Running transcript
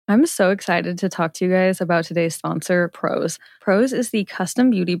I'm so excited to talk to you guys about today's sponsor, Prose. Prose is the custom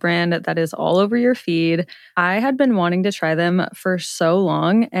beauty brand that is all over your feed. I had been wanting to try them for so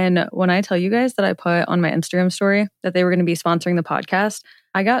long, and when I tell you guys that I put on my Instagram story that they were going to be sponsoring the podcast,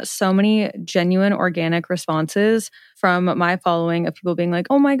 I got so many genuine organic responses from my following of people being like,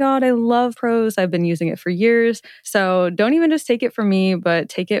 oh my God, I love Prose. I've been using it for years. So don't even just take it from me, but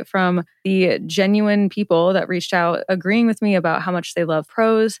take it from the genuine people that reached out agreeing with me about how much they love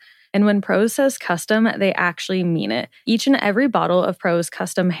Prose. And when Prose says custom, they actually mean it. Each and every bottle of Prose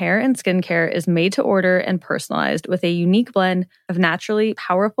custom hair and skincare is made to order and personalized with a unique blend of naturally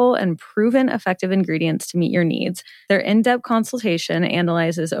powerful and proven effective ingredients to meet your needs. Their in-depth consultation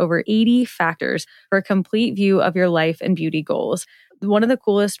analyzes over 80 factors for a complete view of your life and beauty goals. One of the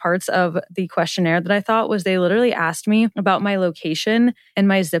coolest parts of the questionnaire that I thought was they literally asked me about my location and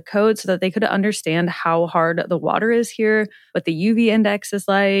my zip code so that they could understand how hard the water is here, what the UV index is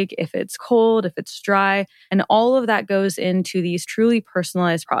like, if it's cold, if it's dry, and all of that goes into these truly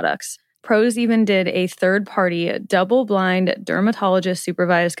personalized products. Prose even did a third-party, double-blind,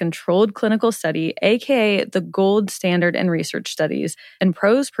 dermatologist-supervised controlled clinical study, aka the gold standard in research studies, and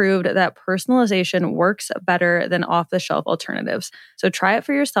Prose proved that personalization works better than off-the-shelf alternatives. So try it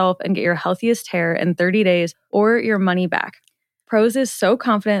for yourself and get your healthiest hair in 30 days or your money back. Prose is so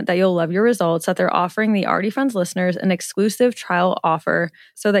confident that you'll love your results that they're offering the Already Friends listeners an exclusive trial offer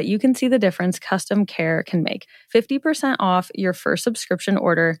so that you can see the difference custom care can make. 50% off your first subscription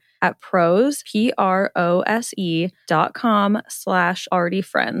order at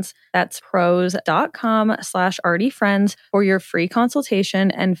prose.com/alreadyfriends. That's prose.com/alreadyfriends for your free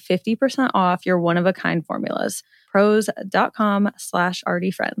consultation and 50% off your one-of-a-kind formulas.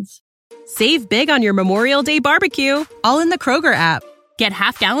 prose.com/alreadyfriends. Save big on your Memorial Day barbecue, all in the Kroger app. Get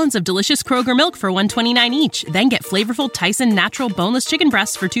half gallons of delicious Kroger milk for $1.29 each. Then get flavorful Tyson natural boneless chicken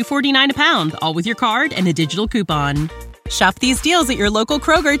breasts for $2.49 a pound, all with your card and a digital coupon. Shop these deals at your local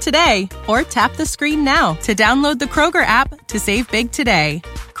Kroger today, or tap the screen now to download the Kroger app to save big today.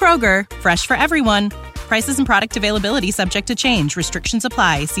 Kroger, fresh for everyone. Prices and product availability subject to change. Restrictions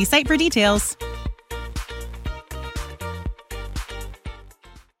apply. See site for details.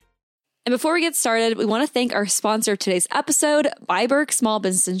 And before we get started, we want to thank our sponsor of today's episode, Byberg Small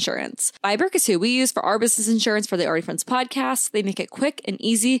Business Insurance. Byberg is who we use for our business insurance for the Already Friends podcast. They make it quick and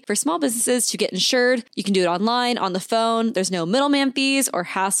easy for small businesses to get insured. You can do it online, on the phone. There's no middleman fees or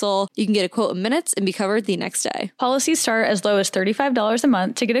hassle. You can get a quote in minutes and be covered the next day. Policies start as low as $35 a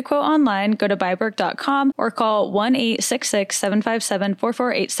month. To get a quote online, go to byberg.com or call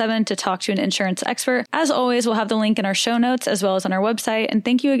 1-866-757-4487 to talk to an insurance expert. As always, we'll have the link in our show notes as well as on our website. And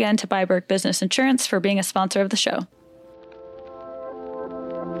thank you again to Byberg Business Insurance for being a sponsor of the show.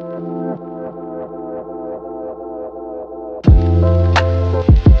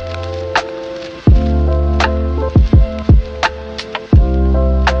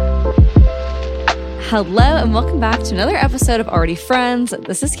 Hello and welcome back to another episode of Already Friends.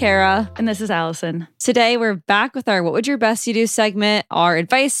 This is Kara. And this is Allison. Today we're back with our What Would Your Bestie Do segment, our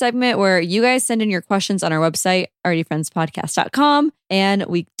advice segment where you guys send in your questions on our website, alreadyfriendspodcast.com, and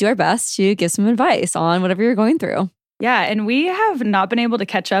we do our best to give some advice on whatever you're going through. Yeah, and we have not been able to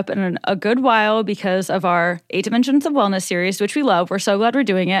catch up in a good while because of our 8 Dimensions of Wellness series, which we love. We're so glad we're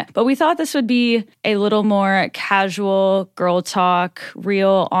doing it. But we thought this would be a little more casual girl talk,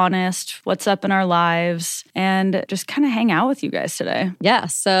 real, honest, what's up in our lives, and just kind of hang out with you guys today. Yeah,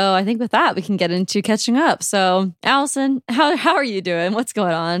 so I think with that, we can get into catching up. So, Allison, how are you doing? What's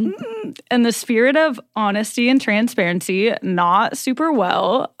going on? In the spirit of honesty and transparency, not super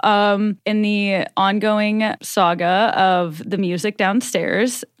well. In the ongoing saga of the music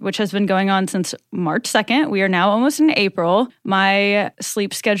downstairs, which has been going on since March 2nd. We are now almost in April. My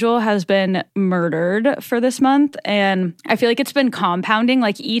sleep schedule has been murdered for this month, and I feel like it's been compounding.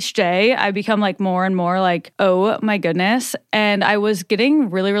 Like each day, I become like more and more like, oh my goodness. And I was getting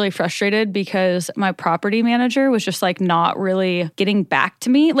really, really frustrated because my property manager was just like not really getting back to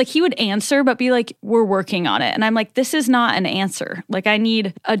me. Like he would answer, but be like, we're working on it. And I'm like, this is not an answer. Like I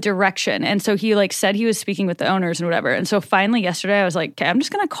need a direction. And so he like said he was speaking with the owners and whatever. And so finally yesterday I was like, okay, I'm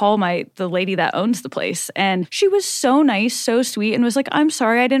just going to call the lady that owns the place. And she was so nice, so sweet, and was like, I'm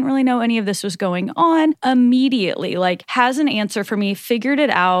sorry, I didn't really know any of this was going on. Immediately, like has an answer for me, figured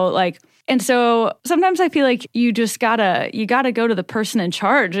it out, like And so sometimes I feel like you gotta go to the person in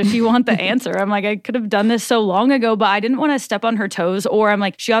charge if you want the answer. I'm like, I could have done this so long ago, but I didn't want to step on her toes. Or I'm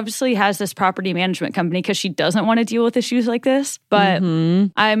like, she obviously has this property management company because she doesn't want to deal with issues like this. But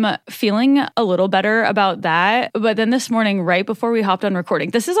I'm feeling a little better about that. But then this morning, right before we hopped on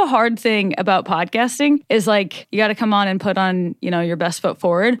recording, this is a hard thing about podcasting, is like, you got to come on and put on, your best foot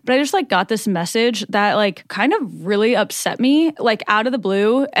forward. But I just like got this message that like kind of really upset me, like out of the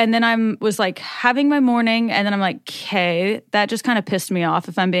blue. And then I was like having my morning, and then I'm like, okay, that just kind of pissed me off,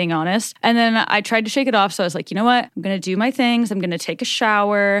 if I'm being honest. And then I tried to shake it off. So I was like, you know what? I'm going to do my things. I'm going to take a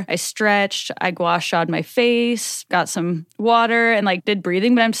shower. I stretched. I gua sha'd my face, got some water, and like did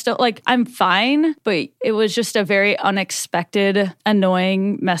breathing. But I'm still like, I'm fine. But it was just a very unexpected,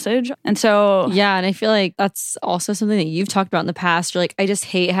 annoying message. And so... Yeah. And I feel like that's also something that you've talked about in the past. You're like, I just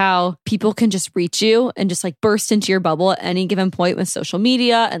hate how people can just reach you and just like burst into your bubble at any given point with social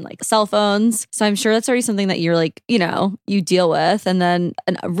media and like cell phones. So I'm sure that's already something that you're like, you deal with. And then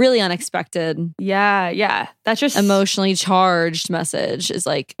a really unexpected. Yeah. That's just emotionally charged message is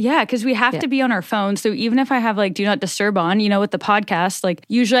like. Yeah. Cause we have to be on our phone. So even if I have like do not disturb on, with the podcast, like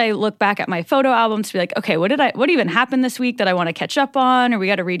usually I look back at my photo albums to be like, okay, what even happened this week that I want to catch up on? Or we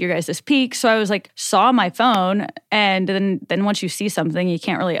got to read your guys' peak. So I was like, saw my phone. And then once you see something, you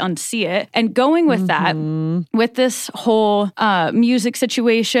can't really unsee it. And going with that, with this whole music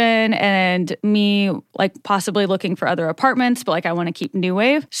situation and me like possibly looking for other apartments, but like I want to keep new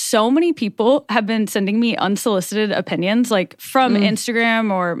wave. So many people have been sending me unsolicited opinions, like from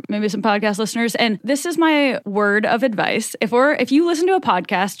Instagram or maybe some podcast listeners. And this is my word of advice. If you listen to a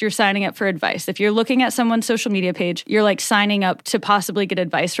podcast, you're signing up for advice. If you're looking at someone's social media page, you're like signing up to possibly get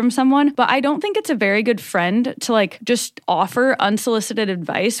advice from someone. But I don't think it's a very good friend to like just offer unsolicited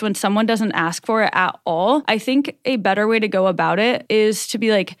advice when someone doesn't ask for it at all. I think a better way to go about it is to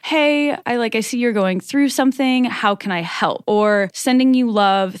be like, hey, I see you're going through something. How can I help? Or sending you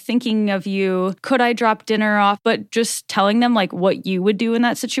love, thinking of you. Could I drop dinner off? But just telling them like what you would do in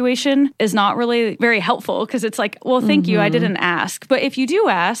that situation is not really very helpful, because it's like, well, thank you. I didn't ask. But if you do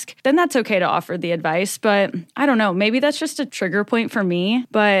ask, then that's okay to offer the advice. But I don't know, maybe that's just a trigger point for me.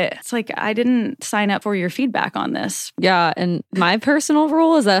 But it's like, I didn't sign up for your feedback on this. Yeah. And my personal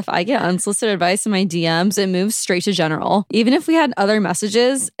rule is that if I get unsolicited advice in my DMs, it moves straight to general. Even if we had other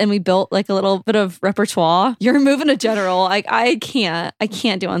messages and we built like a little bit of repertoire, you're moving to general. Like I can't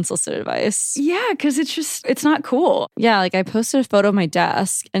do unsolicited advice. Yeah. Cause it's not cool. Yeah. Like I posted a photo of my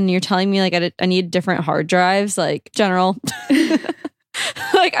desk and you're telling me like I need different hard drives, like general.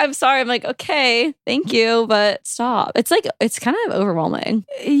 Like, I'm sorry. I'm like, okay, thank you, but stop. It's like, it's kind of overwhelming.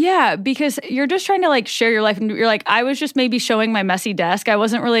 Yeah, because you're just trying to like share your life. And you're like, I was just maybe showing my messy desk. I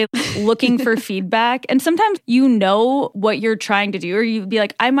wasn't really looking for feedback. And sometimes what you're trying to do, or you'd be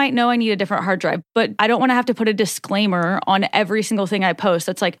like, I might know I need a different hard drive, but I don't want to have to put a disclaimer on every single thing I post.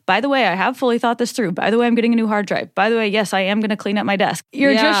 That's like, by the way, I have fully thought this through. By the way, I'm getting a new hard drive. By the way, yes, I am going to clean up my desk.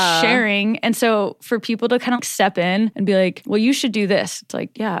 You're just sharing. And so for people to kind of step in and be like, well, you should do this. It's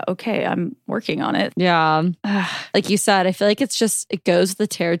like, yeah, okay, I'm working on it. Yeah. Like you said, I feel like it goes with the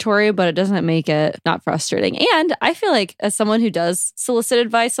territory, but it doesn't make it not frustrating. And I feel like as someone who does solicit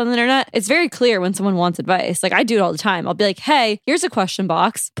advice on the internet, it's very clear when someone wants advice. Like I do it all the time. I'll be like, hey, here's a question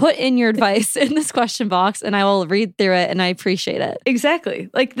box. Put in your advice in this question box and I will read through it and I appreciate it. Exactly.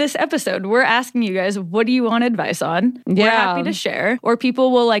 Like this episode, we're asking you guys, what do you want advice on? Yeah. We're happy to share. Or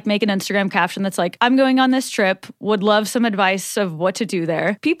people will like make an Instagram caption that's like, I'm going on this trip, would love some advice of what to do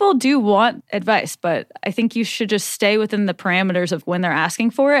there. People do want advice, but I think you should just stay within the parameters of when they're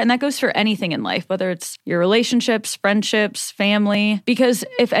asking for it. And that goes for anything in life, whether it's your relationships, friendships, family. Because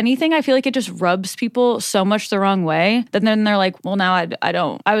if anything, I feel like it just rubs people so much the wrong way that then they're like, well, now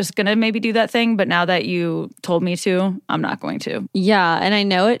I was going to maybe do that thing, but now that you told me to, I'm not going to. Yeah. And I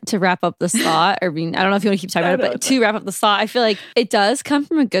know it, to wrap up this thought, I don't know if you want to keep talking about it, but to wrap up the thought, I feel like it does come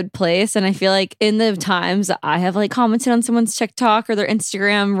from a good place. And I feel like in the times that I have like commented on someone's TikTok or their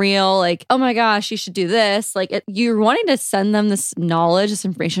Instagram reel, like, oh my gosh, you should do this. Like you're wanting to send them this knowledge, this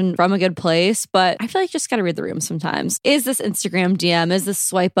information from a good place. But I feel like you just got to read the room sometimes. Is this Instagram DM, is this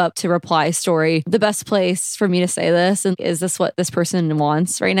swipe up to reply story the best place for me to say this? And is this what this person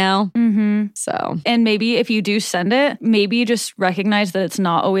wants right now? Mm-hmm. So, and maybe if you do send it, maybe just recognize that it's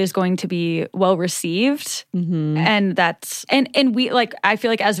not always going to be well received. And that's, and we like, I feel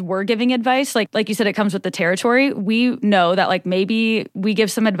like as we're giving advice, like you said, it comes with the territory. We know that like maybe we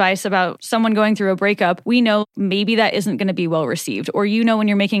give some advice about someone going through a breakup. We know maybe that isn't going to be well received. Or, when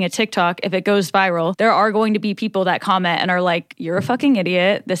you're making a TikTok, if it goes viral, there are going to be people that comment and are like, you're a fucking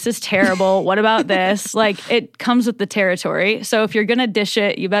idiot. This is terrible. What about this? Like, it comes with the territory. So if you're going to dish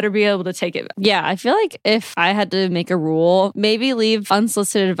it, you better be able to take it. Yeah, I feel like if I had to make a rule, maybe leave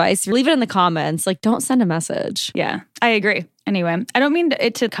unsolicited advice. Leave it in the comments. Like, don't send a message. Yeah, I agree. Anyway, I don't mean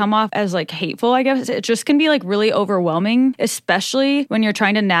it to come off as like hateful, I guess. It just can be like really overwhelming, especially when you're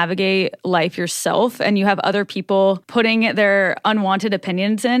trying to navigate life yourself and you have other people putting their unwanted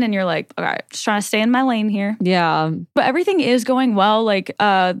opinions in and you're like, all right, just trying to stay in my lane here. Yeah. But everything is going well. Like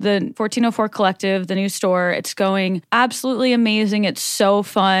the 1404 Collective, the new store, it's going absolutely amazing. It's so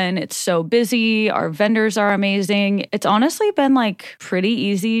fun. It's so busy. Our vendors are amazing. It's honestly been like pretty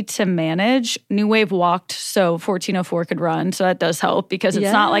easy to manage. New Wave walked so 1404 could run. So that does help because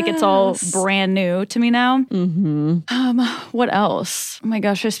it's not like it's all brand new to me now. What else? Oh my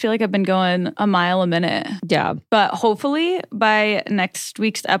gosh, I just feel like I've been going a mile a minute. Yeah. But hopefully by next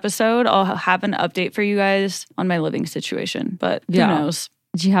week's episode, I'll have an update for you guys on my living situation. But who knows?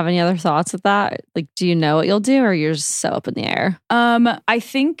 Do you have any other thoughts with that? Like, do you know what you'll do or you're just so up in the air? I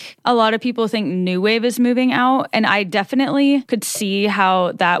think a lot of people think New Wave is moving out, and I definitely could see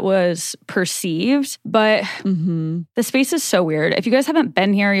how that was perceived, but the space is so weird. If you guys haven't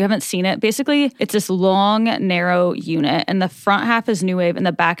been here, you haven't seen it, basically it's this long, narrow unit, and the front half is New Wave and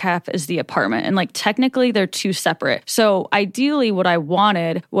the back half is the apartment, and like technically they're two separate. So ideally what I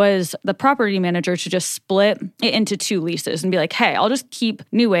wanted was the property manager to just split it into two leases and be like, hey, I'll just keep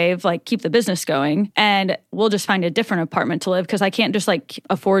New Wave, like keep the business going, and we'll just find a different apartment to live because I can't just like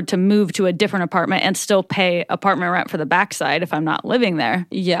afford to move to a different apartment and still pay apartment rent for the backside if I'm not living there.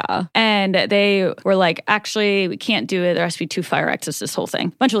 Yeah. And they were like, actually, we can't do it. There has to be 2 fire exits, this whole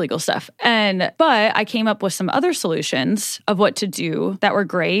thing. Bunch of legal stuff. But I came up with some other solutions of what to do that were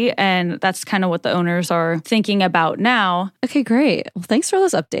great. And that's kind of what the owners are thinking about now. Okay, great. Well, thanks for all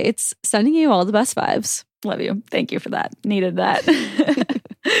those updates. Sending you all the best vibes. Love you. Thank you for that. Needed that.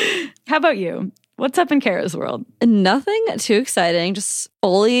 How about you? What's up in Kara's world? Nothing too exciting. Just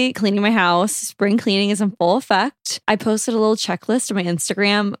fully cleaning my house. Spring cleaning is in full effect. I posted a little checklist on my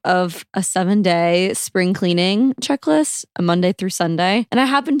Instagram of a 7-day spring cleaning checklist, a Monday through Sunday. And I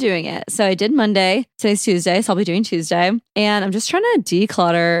have been doing it. So I did Monday. Today's Tuesday, so I'll be doing Tuesday. And I'm just trying to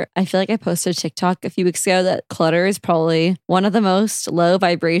declutter. I feel like I posted a TikTok a few weeks ago that clutter is probably one of the most low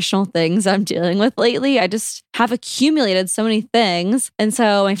vibrational things I'm dealing with lately. I just have accumulated so many things. And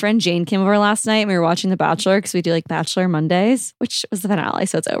so my friend Jane came over last night and we were watching The Bachelor because we do like Bachelor Mondays, which was the finale,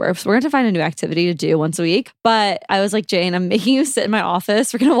 so it's over. So we're going to find a new activity to do once a week. But I was like, Jane, I'm making you sit in my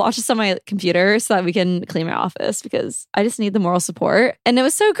office. We're going to watch this on my computer so that we can clean my office because I just need the moral support. And it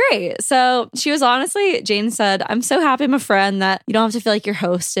was so great. So she was honestly, Jane said, I'm so happy I'm a friend that you don't have to feel like you're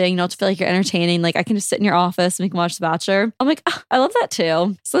hosting. You don't have to feel like you're entertaining. Like I can just sit in your office and we can watch The Bachelor. I'm like, I love that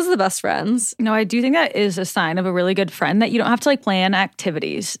too. So those are the best friends. No, I do think that is a sign of a really good friend that you don't have to like plan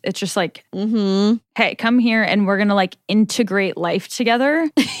activities. It's just like, hey, come here and we're going to like integrate life together.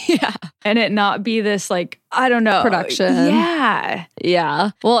 Yeah. And it not be this like, I don't know. Production. Yeah.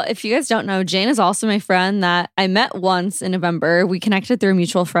 Yeah. Well, if you guys don't know, Jane is also my friend that I met once in November. We connected through a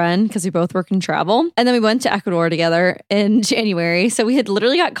mutual friend because we both work in travel. And then we went to Ecuador together in January. So we had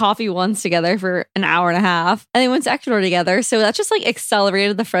literally got coffee once together for an hour and a half. And then we went to Ecuador together. So that just like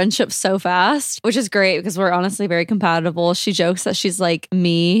accelerated the friendship so fast, which is great because we're honestly very compatible. She jokes that she's like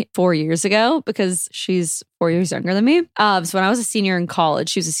me 4 years ago because she's 4 years younger than me. So when I was a senior in college,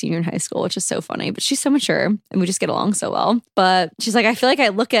 she was a senior in high school, which is so funny, but she's so mature and we just get along so well. But she's like, I feel like I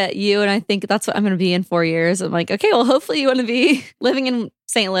look at you and I think that's what I'm going to be in 4 years. I'm like, okay, well, hopefully you want to be living in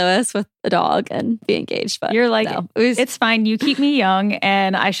St. Louis with a dog and be engaged. But you're like, no, it's fine. You keep me young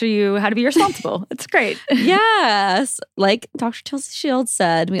and I show you how to be responsible. It's great. Yes. Like Dr. Chelsea Shields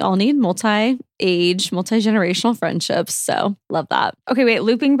said, we all need multi-age, multi-generational friendships. So love that. Okay, wait,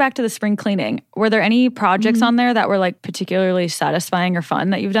 looping back to the spring cleaning. Were there any projects on there that were like particularly satisfying or fun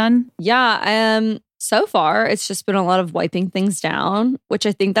that you've done? Yeah. So far, it's just been a lot of wiping things down, which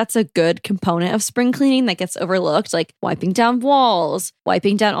I think that's a good component of spring cleaning that gets overlooked, like wiping down walls,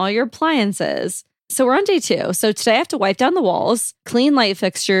 wiping down all your appliances. So we're on day 2. So today I have to wipe down the walls, clean light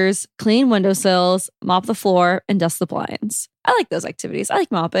fixtures, clean windowsills, mop the floor, and dust the blinds. I like those activities. I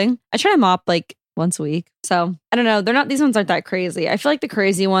like mopping. I try to mop like once a week. So I don't know. These ones aren't that crazy. I feel like the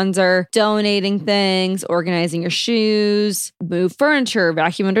crazy ones are donating things, organizing your shoes, move furniture,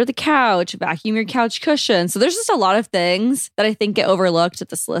 vacuum under the couch, vacuum your couch cushion. So there's just a lot of things that I think get overlooked that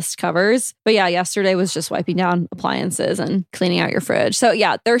this list covers. But yeah, yesterday was just wiping down appliances and cleaning out your fridge. So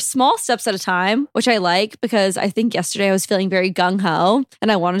yeah, there's small steps at a time, which I like because I think yesterday I was feeling very gung-ho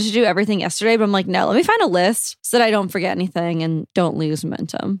and I wanted to do everything yesterday, but I'm like, no, let me find a list so that I don't forget anything and don't lose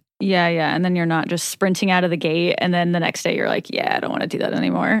momentum. Yeah. And then you're not just sprinting out of the gate. And then the next day you're like, yeah, I don't want to do that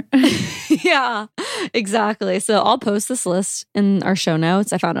anymore. Yeah, exactly. So I'll post this list in our show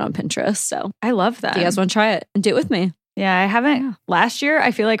notes. I found it on Pinterest. So I love that. If you guys want to try it and do it with me. Yeah, I haven't. Yeah. Last year, I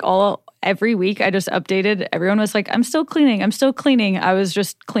feel like every week I just updated. Everyone was like, I'm still cleaning. I was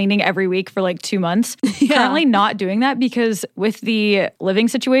just cleaning every week for like 2 months. Yeah. Currently not doing that because with the living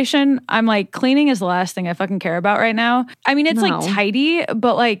situation, I'm like, cleaning is the last thing I fucking care about right now. I mean, it's like tidy,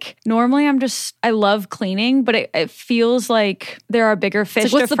 but like normally I love cleaning, but it feels like there are bigger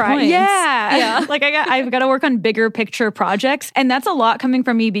fish to fry. Yeah. Like I've got to work on bigger picture projects. And that's a lot coming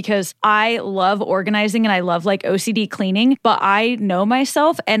from me because I love organizing and I love like OCD cleaning, but I know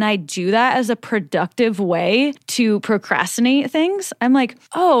myself and I do that as a productive way to procrastinate things. I'm like,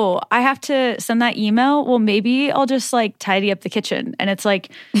 oh, I have to send that email. Well, maybe I'll just like tidy up the kitchen. And it's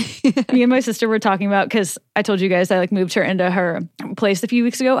like, me and my sister were talking about, because I told you guys I like moved her into her place a few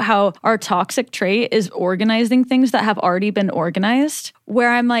weeks ago, how our toxic trait is organizing things that have already been organized. Where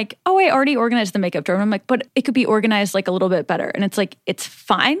I'm like, oh, I already organized the makeup drawer. And I'm like, but it could be organized like a little bit better. And it's like, it's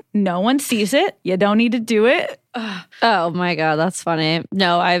fine. No one sees it. You don't need to do it. Ugh. Oh my God, that's funny.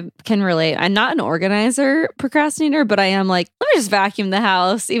 No, I can relate. I'm not an organizer procrastinator, but I am like, let me just vacuum the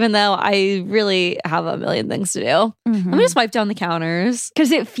house, even though I really have a million things to do. Mm-hmm. Let me just wipe down the counters.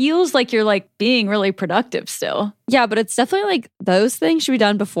 Because it feels like you're like being really productive still. Yeah, but it's definitely like those things should be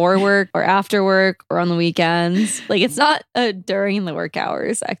done before work or after work or on the weekends. Like it's not a during the work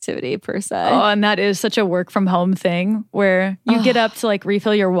hours activity per se. Oh, and that is such a work from home thing where you get up to like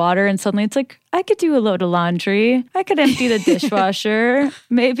refill your water and suddenly it's like, I could do a load of laundry. I could empty the dishwasher.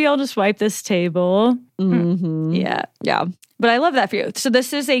 Maybe I'll just wipe this table. Mm-hmm. Yeah. Yeah. But I love that for you. So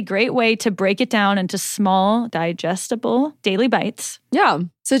this is a great way to break it down into small, digestible daily bites. Yeah.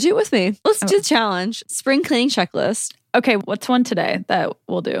 So do it with me. Let's do the challenge. Spring cleaning checklist. Okay, what's one today that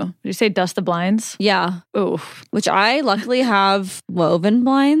we'll do? Did you say dust the blinds? Yeah. Oof. Which I luckily have woven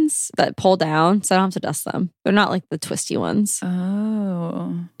blinds that pull down, so I don't have to dust them. They're not like the twisty ones.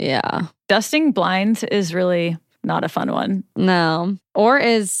 Oh. Yeah. Dusting blinds is really not a fun one. No. Or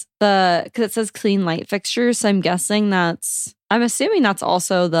is because it says clean light fixtures, so I'm assuming that's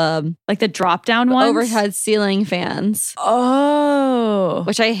also the drop down ones? Overhead ceiling fans. Oh.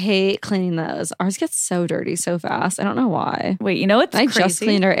 Which I hate cleaning those. Ours gets so dirty so fast. I don't know why. Wait, you know what's crazy? I just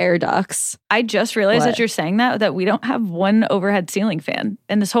cleaned our air ducts. I just realized that you're saying that we don't have one overhead ceiling fan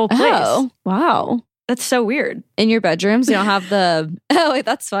in this whole place. Oh, wow. That's so weird. In your bedrooms, you don't have the... Oh, wait,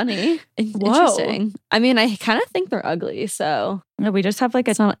 that's funny. Interesting. I mean, I kind of think they're ugly, so... No, we just have like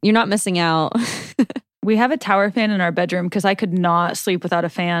you're not missing out. We have a tower fan in our bedroom because I could not sleep without a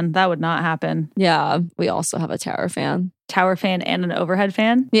fan. That would not happen. Yeah, we also have a tower fan. Tower fan and an overhead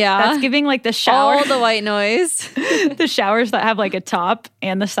fan. Yeah. That's giving like the shower. All the white noise. The showers that have like a top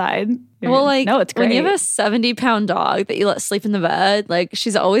and the side. Well, like, no, it's great. When you have a 70-pound dog that you let sleep in the bed, like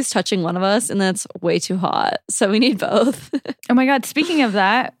she's always touching one of us and that's way too hot. So we need both. Oh my God. Speaking of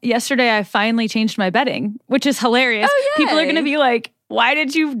that, yesterday I finally changed my bedding, which is hilarious. Oh, yay. People are going to be like, why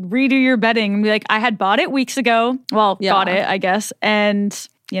did you redo your bedding? And be like, I had bought it weeks ago. Well, got it, I guess. And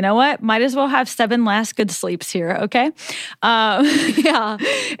you know what? Might as well have 7 last good sleeps here, okay? Yeah.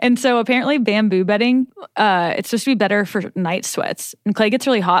 And so apparently bamboo bedding, it's supposed to be better for night sweats. And Clay gets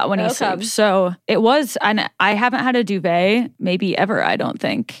really hot when he sleeps. So it was, and I haven't had a duvet maybe ever, I don't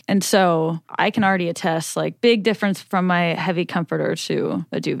think. And so I can already attest, like, big difference from my heavy comforter to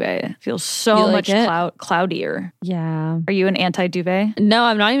a duvet. It feels so much cloudier. Yeah. Are you an anti-duvet? No,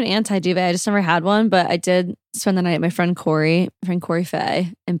 I'm not even anti-duvet. I just never had one, but I did spend the night at my friend Corey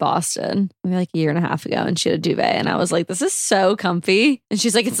Faye in Boston, maybe like a year and a half ago, and she had a duvet, and I was like, this is so comfy. And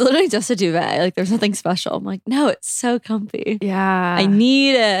she's like, it's literally just a duvet. Like, there's nothing special. I'm like, no, it's so comfy. Yeah. I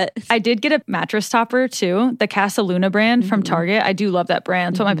need it. I did get a mattress topper too, the Casa Luna brand from Target. I do love that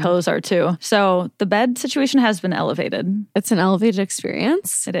brand. That's what my pillows are too. So the bed situation has been elevated. It's an elevated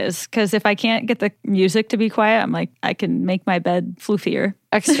experience. It is. Because if I can't get the music to be quiet, I'm like, I can make my bed floofier.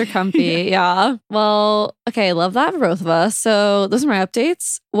 Extra comfy. Yeah. Well, okay. Okay, love that for both of us. So those are my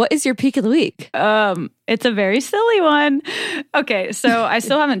updates. What is your peak of the week? It's a very silly one. Okay, so I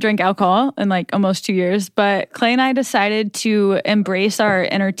still haven't drank alcohol in like almost 2 years, but Clay and I decided to embrace our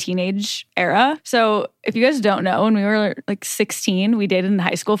inner teenage era. So if you guys don't know, when we were like 16, we dated in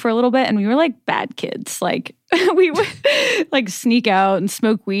high school for a little bit and we were like bad kids. Like we would like sneak out and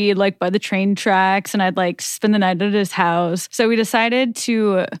smoke weed like by the train tracks, and I'd like spend the night at his house. So we decided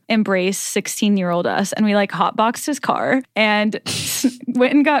to embrace 16-year-old us, and we like hotboxed his car and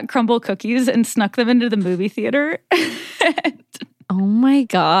went and got crumble cookies and snuck them into the movie theater. Oh my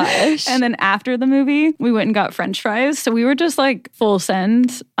gosh. And then after the movie, we went and got French fries. So we were just like full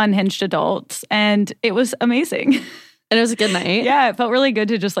send, unhinged adults. And it was amazing. And it was a good night. Yeah, it felt really good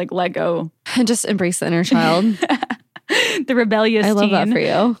to just like let go. And just embrace the inner child. The rebellious teen. I love that for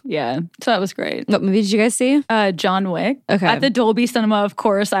you. Yeah. So that was great. What movie did you guys see? John Wick. Okay. At the Dolby Cinema, of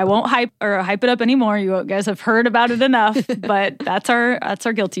course. I won't hype it up anymore. You guys have heard about it enough. But that's our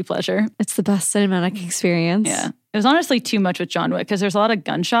guilty pleasure. It's the best cinematic experience. Yeah. It was honestly too much with John Wick because there's a lot of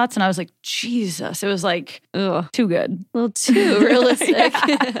gunshots and I was like, Jesus. It was like, ugh, too good. A little too realistic.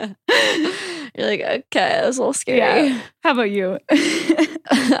 You're like, okay, that was a little scary. Yeah. How about you?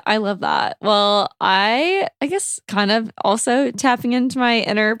 I love that. Well, I guess kind of also tapping into my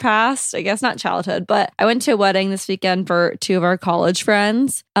inner past, I guess not childhood, but I went to a wedding this weekend for 2 of our college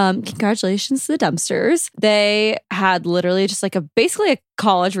friends. Congratulations to the Dempsters. They had literally just like basically a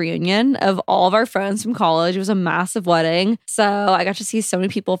college reunion of all of our friends from college. It was a massive wedding. So I got to see so many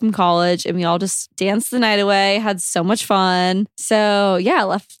people from college and we all just danced the night away, had so much fun. So yeah, I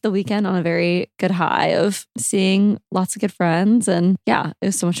left the weekend on a very good high of seeing lots of good friends. And yeah, it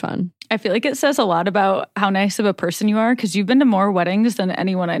was so much fun. I feel like it says a lot about how nice of a person you are because you've been to more weddings than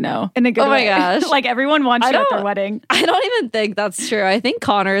anyone I know. In a good way. Oh my gosh. Like everyone wants you at their wedding. I don't even think that's true. I think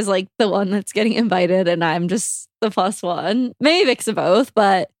Connor is like the one that's getting invited and I'm just the plus one. Maybe a mix of both,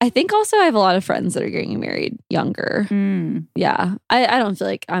 but I think also I have a lot of friends that are getting married younger. Yeah. I don't feel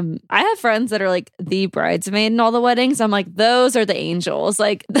like I have friends that are like the bridesmaid in all the weddings. I'm like, those are the angels.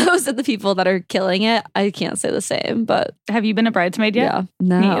 Like those are the people that are killing it. I can't say the same, but. Have you been a bridesmaid yet? Yeah.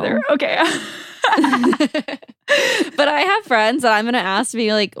 No. Me either. Okay. But I have friends that I'm going to ask to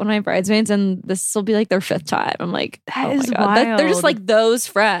be like one of my bridesmaids and this will be like their 5th time. I'm like, that oh is my God. wild. They're just like those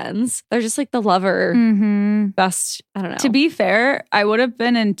friends. They're just like the lover. Best. I don't know. To be fair, I would have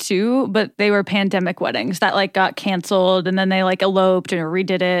been in 2, but they were pandemic weddings that like got canceled and then they like eloped and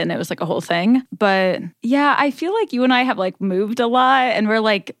redid it and it was like a whole thing. But yeah, I feel like you and I have like moved a lot and we're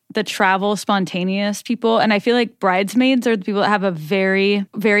like the travel spontaneous people. And I feel like bridesmaids are the people that have a very,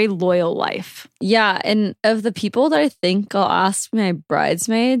 very loyal life. Yeah. And of the people that I think I'll ask my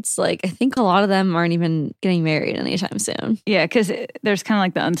bridesmaids, like I think a lot of them aren't even getting married anytime soon. Yeah. Because there's kind of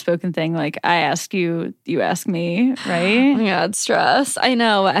like the unspoken thing. Like I ask you, you ask me, right? Oh my God, stress. I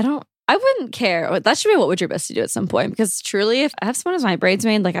know. I wouldn't care. That should be what would your best to do at some point. Because truly, if I have someone as my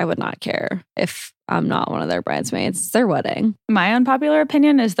bridesmaid, like I would not care if I'm not one of their bridesmaids. It's their wedding. My unpopular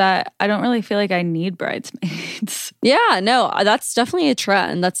opinion is that I don't really feel like I need bridesmaids. Yeah, no, that's definitely a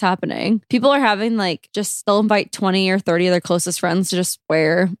trend that's happening. People are having like they'll invite 20 or 30 of their closest friends to just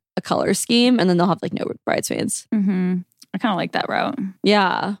wear a color scheme and then they'll have like no bridesmaids. I kind of like that route.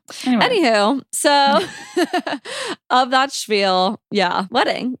 Yeah. Anyway. Anywho, so of that spiel, yeah,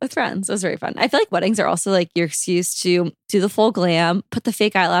 wedding with friends. It was very fun. I feel like weddings are also like your excuse to do the full glam, put the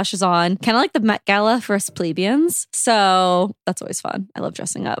fake eyelashes on, kind of like the Met Gala for us plebeians. So that's always fun. I love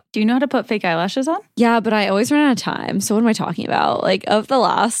dressing up. Do you know how to put fake eyelashes on? Yeah, but I always run out of time. So what am I talking about? Like of the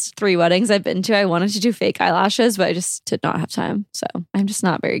last 3 weddings I've been to, I wanted to do fake eyelashes, but I just did not have time. So I'm just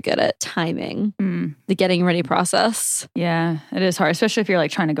not very good at timing the getting ready process. Yeah, it is hard, especially if you're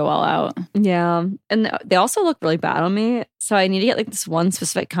like trying to go all out. Yeah. And they also look really bad on me. So I need to get like this one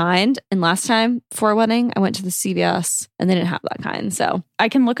specific kind. And last time for a wedding, I went to the CVS and they didn't have that kind. So I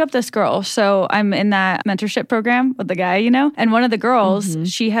can look up this girl. So I'm in that mentorship program with the guy, you know, and one of the girls,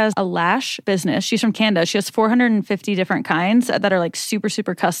 she has a lash business. She's from Canada. She has 450 different kinds that are like super,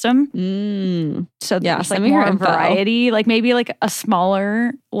 super custom. So yeah, there's like more variety, like maybe like a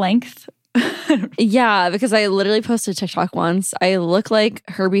smaller length. Yeah, because I literally posted a TikTok once. I look like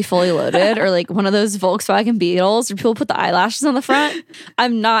Herbie Fully Loaded or like one of those Volkswagen Beetles where people put the eyelashes on the front.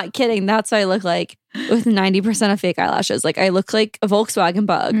 I'm not kidding. That's what I look like with 90% of fake eyelashes. Like I look like a Volkswagen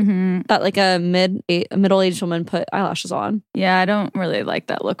Bug that like a middle-aged woman put eyelashes on. Yeah, I don't really like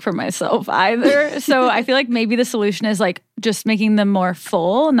that look for myself either. So I feel like maybe the solution is like just making them more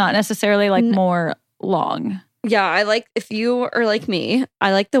full, not necessarily like more long. Yeah, I like, if you are like me,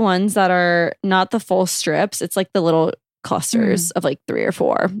 I like the ones that are not the full strips. It's like the little clusters of like 3 or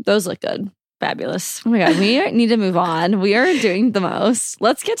 4. Those look good. Fabulous. Oh my God, we need to move on. We are doing the most.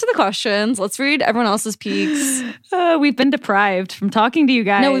 Let's get to the questions. Let's read everyone else's peaks. We've been deprived from talking to you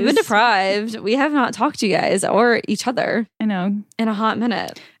guys. No, we've been deprived. We have not talked to you guys or each other. I know. In a hot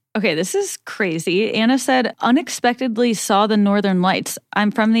minute. Okay, this is crazy. Anna said, unexpectedly saw the Northern Lights. I'm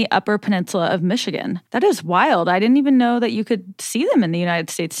from the Upper Peninsula of Michigan. That is wild. I didn't even know that you could see them in the United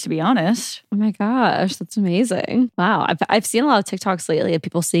States, to be honest. Oh my gosh, that's amazing. Wow. I've seen a lot of TikToks lately of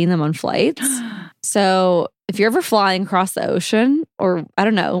people seeing them on flights. So if you're ever flying across the ocean or, I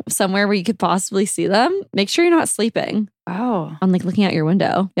don't know, somewhere where you could possibly see them, make sure you're not sleeping. Oh. On like looking out your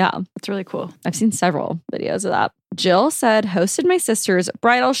window. Yeah. That's really cool. I've seen several videos of that. Jill said, hosted my sister's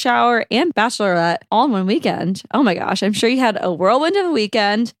bridal shower and bachelorette all in one weekend. Oh my gosh. I'm sure you had a whirlwind of a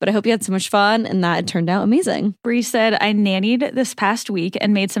weekend, but I hope you had so much fun and that it turned out amazing. Bree said, I nannied this past week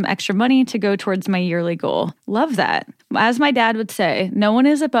and made some extra money to go towards my yearly goal. Love that. As my dad would say, no one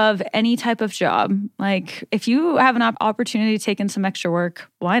is above any type of job. Like, if you have an opportunity to take in some extra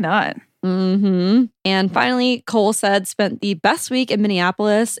work, why not? Mm-hmm. And finally, Cole said, spent the best week in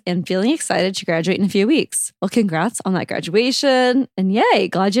Minneapolis and feeling excited to graduate in a few weeks. Well, congrats on that graduation. And yay,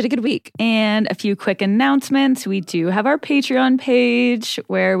 glad you had a good week. And a few quick announcements. We do have our Patreon page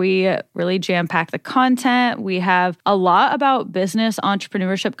where we really jam-pack the content. We have a lot about business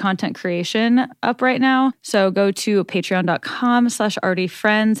entrepreneurship content creation up right now. So go to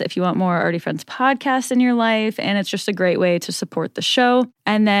patreon.com/artyfriends if you want more Arty Friends podcasts in your life. And it's just a great way to support the show.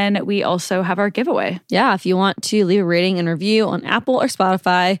 And then we also have our giveaway. Yeah, if you want to leave a rating and review on Apple or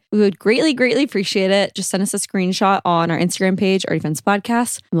Spotify, we would greatly, greatly appreciate it. Just send us a screenshot on our Instagram page, Arty Friends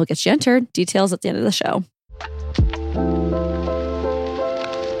Podcast, and we'll get you entered. Details at the end of the show.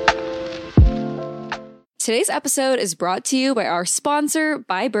 Today's episode is brought to you by our sponsor,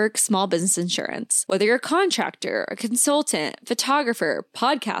 By Burke Small Business Insurance. Whether you're a contractor, a consultant, photographer,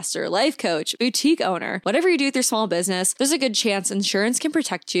 podcaster, life coach, boutique owner, whatever you do with your small business, there's a good chance insurance can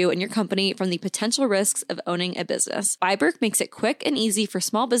protect you and your company from the potential risks of owning a business. By Burke makes it quick and easy for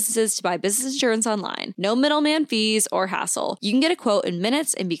small businesses to buy business insurance online. No middleman fees or hassle. You can get a quote in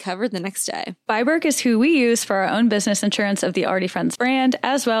minutes and be covered the next day. By Burke is who we use for our own business insurance of the Arty Friends brand,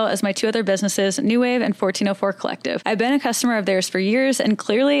 as well as my two other businesses, New Wave and 1404 Collective. I've been a customer of theirs for years, and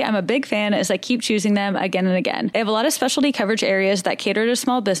clearly I'm a big fan as I keep choosing them again and again. They have a lot of specialty coverage areas that cater to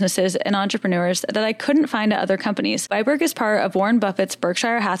small businesses and entrepreneurs that I couldn't find at other companies. By Burke is part of Warren Buffett's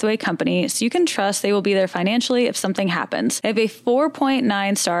Berkshire Hathaway company, so you can trust they will be there financially if something happens. They have a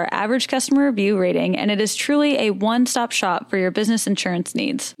 4.9 star average customer review rating, and it is truly a one-stop shop for your business insurance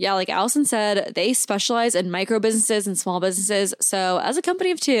needs. Yeah, like Allison said, they specialize in micro businesses and small businesses, so as a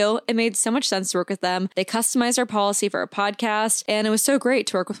company of two, it made so much sense to work with them. They customized our policy for our podcast, and it was so great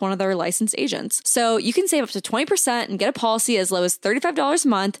to work with one of their licensed agents. So you can save up to 20% and get a policy as low as $35 a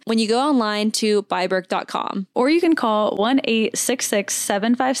month when you go online to buyburke.com. Or you can call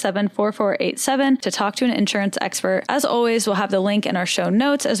 1-866-757-4487 to talk to an insurance expert. As always, we'll have the link in our show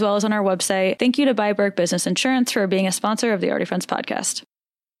notes as well as on our website. Thank you to By Burke Business Insurance for being a sponsor of the Arty Friends podcast.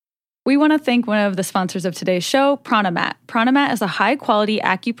 We want to thank one of the sponsors of today's show, Prana Mat. Prana Mat is a high-quality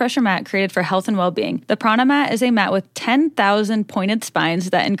acupressure mat created for health and well-being. The Prana Mat is a mat with 10,000 pointed spines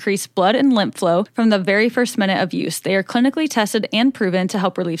that increase blood and lymph flow from the very first minute of use. They are clinically tested and proven to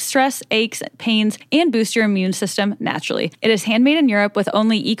help relieve stress, aches, pains, and boost your immune system naturally. It is handmade in Europe with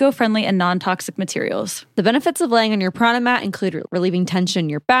only eco-friendly and non-toxic materials. The benefits of laying on your Prana Mat include relieving tension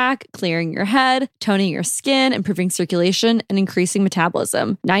in your back, clearing your head, toning your skin, improving circulation, and increasing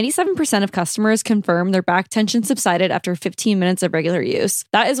metabolism. 97% of customers confirm their back tension subsided after 15 minutes of regular use.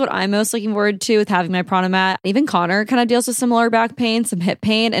 That is what I'm most looking forward to with having my Prana Mat. Even Connor kind of deals with similar back pain, some hip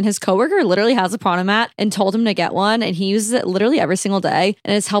pain, and his coworker literally has a Prana Mat and told him to get one, and he uses it literally every single day,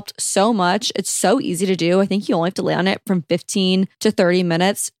 and it's helped so much. It's so easy to do. I think you only have to lay on it from 15 to 30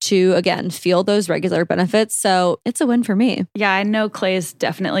 minutes to, again, feel those regular benefits. So it's a win for me. Yeah, I know Clay's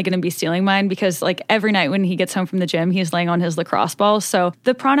definitely going to be stealing mine because like every night when he gets home from the gym, he's laying on his lacrosse ball. So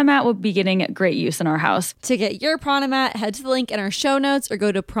the Prana Mat will be getting great use in our house. To get your Prana Mat, head to the link in our show notes or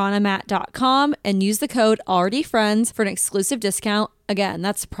go to pranamat.com and use the code ALREADYFRIENDS for an exclusive discount. Again,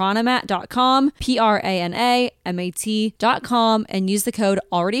 that's pranamat.com, pranamat.com, and use the code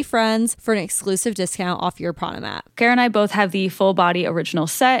ALREADYFRIENDS for an exclusive discount off your Prana Mat. Kara and I both have the full body original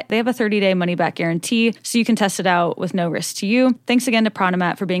set. They have a 30-day money-back guarantee, so you can test it out with no risk to you. Thanks again to Prana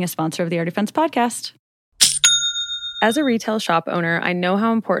Mat for being a sponsor of the Arty Friends podcast. As a retail shop owner, I know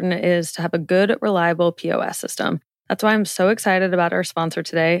how important it is to have a good, reliable POS system. That's why I'm so excited about our sponsor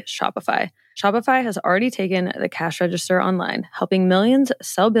today, Shopify. Shopify has already taken the cash register online, helping millions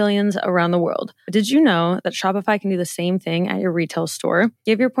sell billions around the world. But did you know that Shopify can do the same thing at your retail store?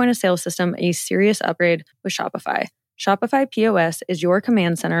 Give your point of sale system a serious upgrade with Shopify. Shopify POS is your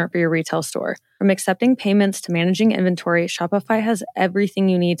command center for your retail store. From accepting payments to managing inventory, Shopify has everything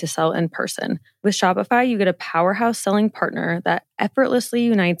you need to sell in person. With Shopify, you get a powerhouse selling partner that effortlessly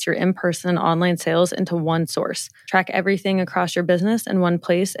unites your in-person and online sales into one source. Track everything across your business in one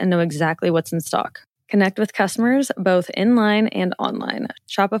place and know exactly what's in stock. Connect with customers both inline and online.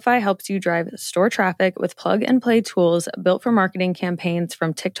 Shopify helps you drive store traffic with plug-and-play tools built for marketing campaigns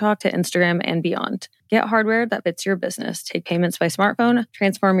from TikTok to Instagram and beyond. Get hardware that fits your business. Take payments by smartphone,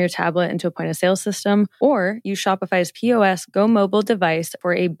 transform your tablet into a point-of-sale system, or use Shopify's POS Go mobile device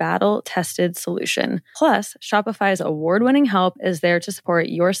for a battle-tested solution. Plus, Shopify's award-winning help is there to support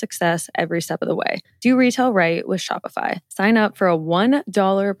your success every step of the way. Do retail right with Shopify. Sign up for a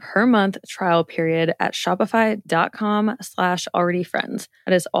 $1 per month trial period at shopify.com/alreadyfriends.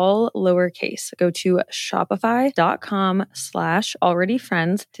 That is all lowercase. Go to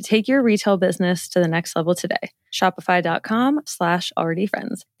shopify.com/alreadyfriends to take your retail business to the next level today.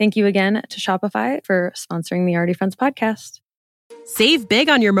 Shopify.com/alreadyfriends. Thank you again to Shopify for sponsoring the Already Friends podcast. Save big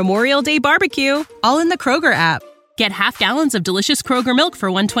on your Memorial Day barbecue, all in the Kroger app. Get half gallons of delicious Kroger milk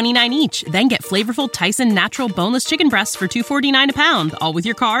for $1.29 each. Then get flavorful Tyson natural boneless chicken breasts for $2.49 a pound, all with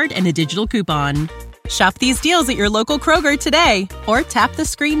your card and a digital coupon. Shop these deals at your local Kroger today, or tap the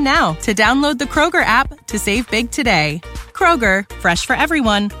screen now to download the Kroger app to save big today. Kroger, fresh for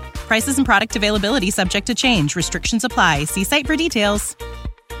everyone. Prices and product availability subject to change. Restrictions apply. See site for details.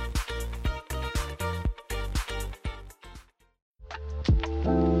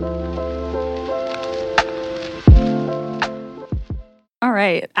 All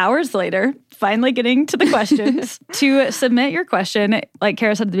right, hours later, finally getting to the questions. To submit your question, like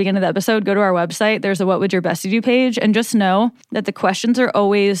Kara said at the beginning of the episode, go to our website. There's a What Would Your Bestie Do page, and just know that the questions are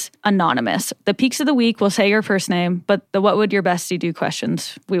always anonymous. The peaks of the week will say your first name, but the What Would Your Bestie Do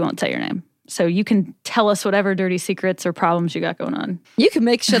questions, we won't say your name. So you can tell us whatever dirty secrets or problems you got going on. You can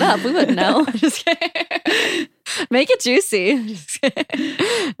make shit up. We wouldn't know. Just kidding. Make it juicy. Just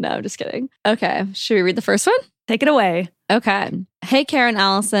kidding. No, I'm just kidding. Okay. Should we read the first one? Take it away. Okay. Hey, Karen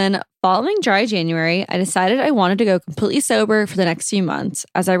Allison. Following dry January, I decided I wanted to go completely sober for the next few months,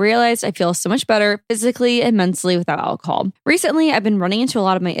 as I realized I feel so much better physically and mentally without alcohol. Recently, I've been running into a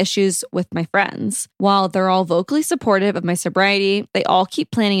lot of my issues with my friends. While they're all vocally supportive of my sobriety, they all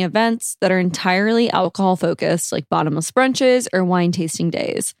keep planning events that are entirely alcohol-focused, like bottomless brunches or wine tasting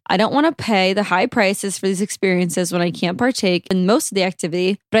days. I don't want to pay the high prices for these experiences when I can't partake in most of the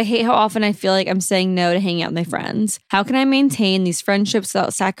activity, but I hate how often I feel like I'm saying no to hanging out with my friends. How can I maintain these friendships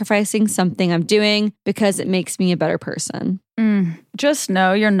without sacrificing something I'm doing because it makes me a better person? Just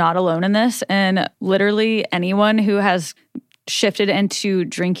know you're not alone in this. And literally anyone who has shifted into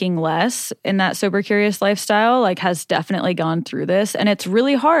drinking less in that sober curious lifestyle, like, has definitely gone through this. And it's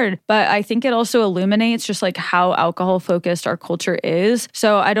really hard, but I think it also illuminates just like how alcohol focused our culture is.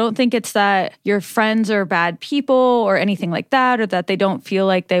 So I don't think it's that your friends are bad people or anything like that, or that they don't feel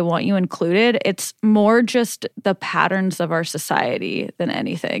like they want you included. It's more just the patterns of our society than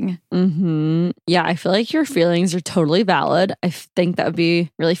anything. Yeah, I feel like your feelings are totally valid. I think that would be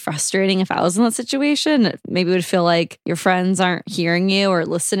really frustrating if I was in that situation. Maybe it would feel like your friends aren't hearing you or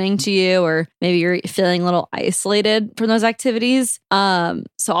listening to you, or maybe you're feeling a little isolated from those activities. So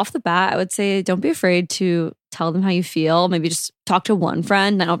off the bat, I would say don't be afraid to tell them how you feel. Maybe just talk to one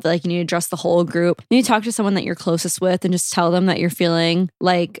friend. I don't feel like you need to address the whole group. You need to talk to someone that you're closest with and just tell them that you're feeling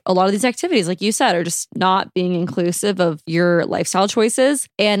like a lot of these activities, like you said, are just not being inclusive of your lifestyle choices.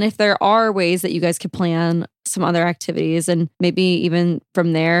 And if there are ways that you guys could plan some other activities, and maybe even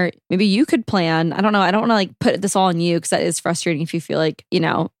from there, maybe you could plan, I don't know, I don't want to like put this all on you, because that is frustrating if you feel like, you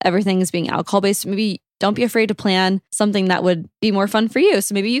know, everything is being alcohol based. Maybe don't be afraid to plan something that would be more fun for you.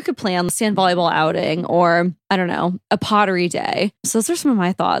 So maybe you could plan a sand volleyball outing, or I don't know, a pottery day. So those are some of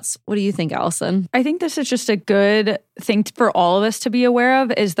my thoughts. What do you think, Allison? I think this is just a good thing for all of us to be aware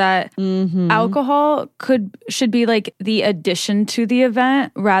of, is that alcohol should be like the addition to the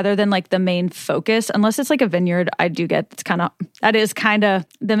event rather than like the main focus. Unless it's like a vineyard, I do get that is kind of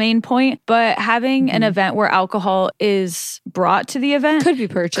the main point. But having an event where alcohol is brought to the event Could be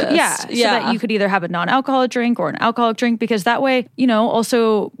purchased. So that you could either have a non-alcoholic drink or an alcoholic drink, because that way, you know,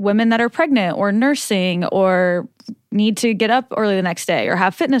 also women that are pregnant or nursing or need to get up early the next day or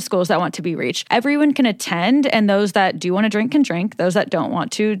have fitness goals that want to be reached. Everyone can attend, and those that do want to drink can drink. Those that don't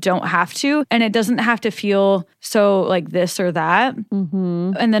want to don't have to. And it doesn't have to feel so like this or that.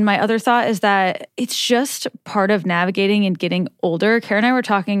 Mm-hmm. And then my other thought is that it's just part of navigating and getting older. Kara and I were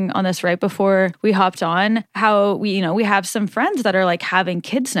talking on this right before we hopped on, how we have some friends that are like having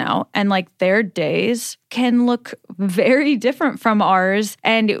kids now, and like their days can look very different from ours.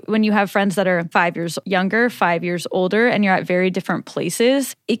 And when you have friends that are 5 years younger, 5 years older, and you're at very different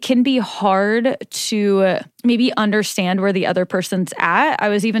places, it can be hard to maybe understand where the other person's at. I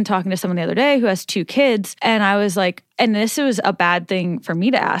was even talking to someone the other day who has 2 kids, and I was like, and this was a bad thing for me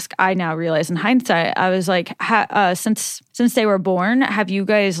to ask. I now realize in hindsight, I was like, since they were born, have you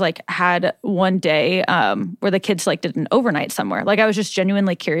guys like had one day where the kids like did an overnight somewhere? Like I was just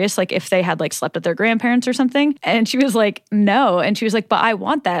genuinely curious, like if they had like slept at their grandparents or something. And she was like, no. And she was like, but I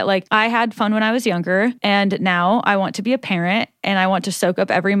want that. Like I had fun when I was younger, and now I want to be a parent and I want to soak up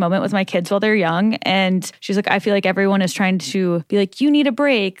every moment with my kids while they're young. And she's like, I feel like everyone is trying to be like, you need a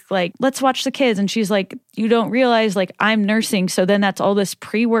break. Like, let's watch the kids. And she's like, you don't realize like I'm nursing. So then that's all this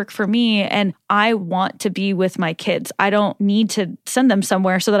pre-work for me. And I want to be with my kids. I don't need to send them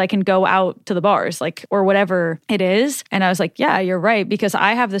somewhere so that I can go out to the bars, like, or whatever it is. And I was like, yeah, you're right. Because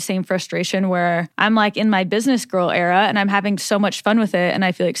I have the same frustration where I'm like in my business girl era and I'm having so much fun with it. And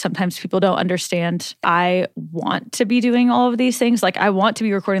I feel like sometimes people don't understand I want to be doing all of these things. Like I want to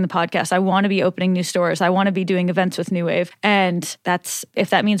be recording the podcast. I want to be opening new stores. I want to be doing events with New Wave. And that's, if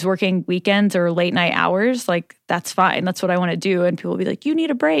that means working weekends or late night hours, like that's fine. That's what I want to do. And people will be like, you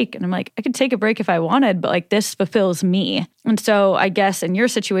need a break. And I'm like, I could take a break if I wanted, but like this fulfills me. And so I guess in your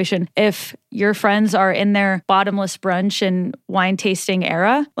situation, if your friends are in their bottomless brunch and wine tasting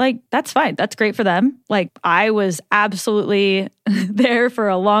era, like that's fine. That's great for them. Like I was absolutely there for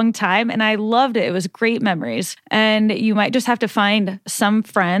a long time and I loved it. It was great memories. And you might just have to find some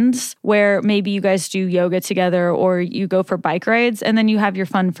friends where maybe you guys do yoga together or you go for bike rides and then you have your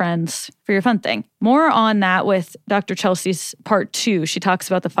fun friends for your fun thing. More on that with Dr. Chelsea's part 2. She talks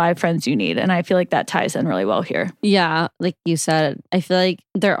about the 5 friends you need. And I feel like that ties in really well here. Yeah. Like you said, I feel like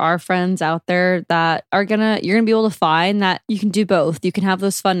there are friends out there that you're going to be able to find that you can do both. You can have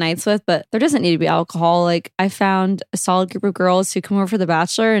those fun nights with, but there doesn't need to be alcohol. Like I found a solid group of girls who come over for the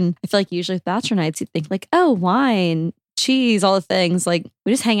Bachelor. And I feel like usually with Bachelor nights, you think like, oh, wine, cheese, all the things. Like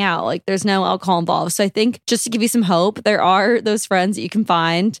we just hang out. Like there's no alcohol involved. So I think just to give you some hope, there are those friends that you can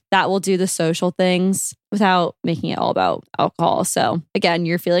find that will do the social things without making it all about alcohol. So again,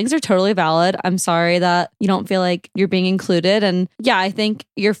 your feelings are totally valid. I'm sorry that you don't feel like you're being included. And yeah, I think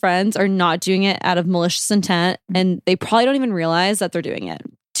your friends are not doing it out of malicious intent and they probably don't even realize that they're doing it.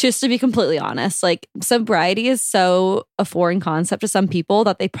 Just to be completely honest, like sobriety is so a foreign concept to some people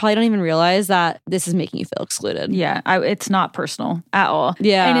that they probably don't even realize that this is making you feel excluded. Yeah, it's not personal at all.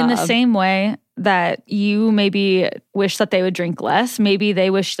 Yeah. And in the same way that you maybe wish that they would drink less, maybe they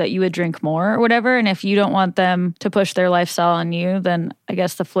wish that you would drink more or whatever. And if you don't want them to push their lifestyle on you, then I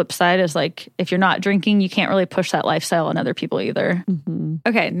guess the flip side is like, if you're not drinking, you can't really push that lifestyle on other people either. Mm-hmm.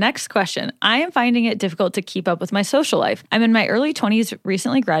 Okay, next question. I am finding it difficult to keep up with my social life. I'm in my early 20s,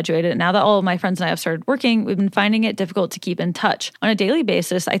 recently graduated. Now that all of my friends and I have started working, we've been finding it difficult to keep in touch. On a daily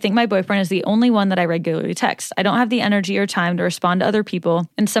basis, I think my boyfriend is the only one that I regularly text. I don't have the energy or time to respond to other people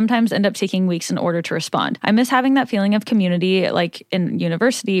and sometimes end up taking weeks in order to respond. I miss having that feeling of community like in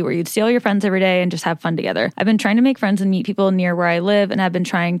university where you'd see all your friends every day and just have fun together. I've been trying to make friends and meet people near where I live and have been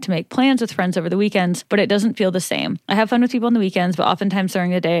trying to make plans with friends over the weekends, but it doesn't feel the same. I have fun with people on the weekends, but oftentimes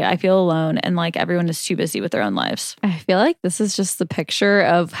during the day I feel alone and like everyone is too busy with their own lives. I feel like this is just the picture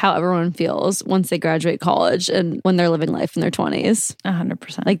of how everyone feels once they graduate college and when they're living life in their 20s.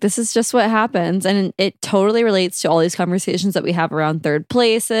 100%. Like this is just what happens. And it totally relates to all these conversations that we have around third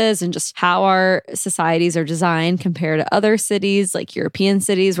places and just how our societies are designed compared to other cities, like European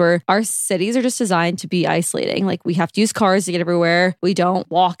cities, where our cities are just designed to be isolating. Like we have to use cars to get everywhere. We don't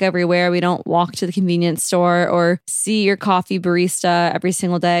walk everywhere. We don't walk to the convenience store or see your coffee barista every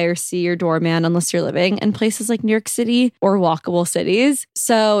single day or see your doorman unless you're living in places like New York City or walkable cities.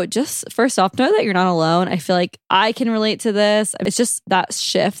 So just first off, know that you're not alone. I feel like I can relate to this. It's just that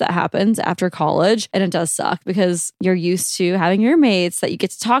shift that happens after college and it does suck because you're used to having your mates that you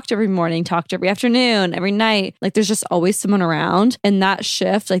get to talk to every morning, talk to every afternoon, every night. Like there's just always someone around. And that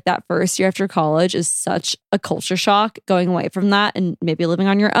shift, like that first year after college is such a culture shock going away from that and maybe living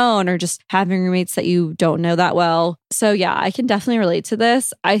on your own or just having roommates that you don't know that well So yeah, I can definitely relate to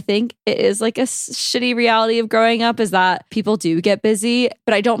this. I think it is like a shitty reality of growing up is that people do get busy,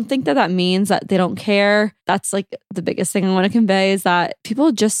 but I don't think that that means that they don't care. That's like the biggest thing I want to convey is that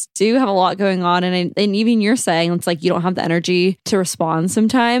people just do have a lot going on. And even you're saying it's like you don't have the energy to respond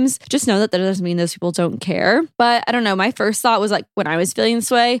sometimes. Just know that doesn't mean those people don't care. But I don't know. My first thought was like when I was feeling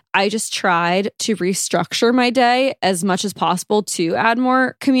this way, I just tried to restructure my day as much as possible to add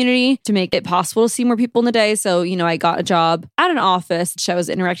more community, to make it possible to see more people in the day. So, I got a job at an office. I was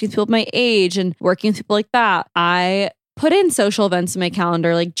interacting with people of my age and working with people like that. I put in social events in my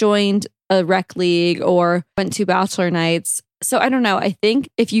calendar, like joined a rec league or went to bachelor nights. So I don't know. I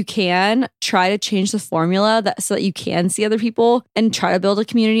think if you can try to change the formula so that you can see other people and try to build a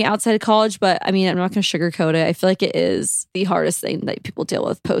community outside of college. But I mean, I'm not going to sugarcoat it. I feel like it is the hardest thing that people deal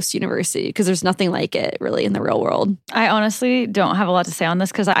with post-university because there's nothing like it really in the real world. I honestly don't have a lot to say on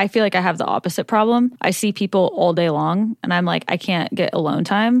this because I feel like I have the opposite problem. I see people all day long and I'm like, I can't get alone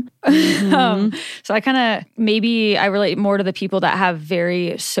time. Mm-hmm. So maybe I relate more to the people that have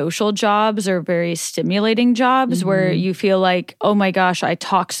very social jobs or very stimulating jobs where you feel like, oh my gosh, I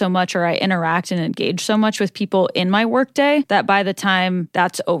talk so much or I interact and engage so much with people in my workday that by the time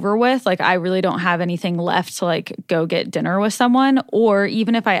that's over with, like I really don't have anything left to like go get dinner with someone. Or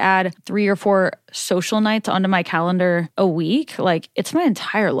even if I add 3 or 4 social nights onto my calendar a week, like it's my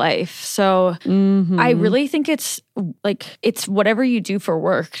entire life. So I really think it's whatever you do for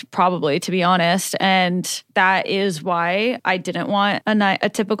work, probably, to be honest. And that is why I didn't want a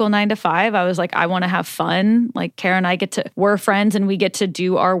typical 9 to 5. I was like, I want to have fun. Like Kara and I we're friends and we get to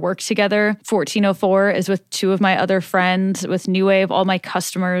do our work together. 1404 is with 2 of my other friends. With New Wave, all my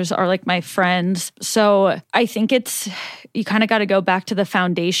customers are like my friends. So I think you kind of got to go back to the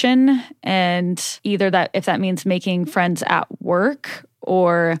foundation, and either that, if that means making friends at work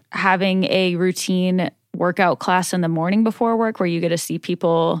or having a routine workout class in the morning before work where you get to see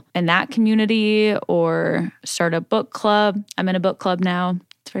people in that community, or start a book club. I'm in a book club now.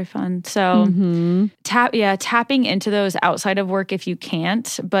 It's very fun. So tapping into those outside of work if you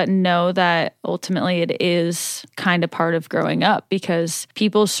can't, but know that ultimately it is kind of part of growing up because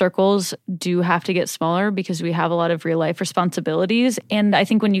people's circles do have to get smaller because we have a lot of real life responsibilities. And I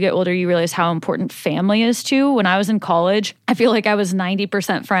think when you get older, you realize how important family is too. When I was in college, I feel like I was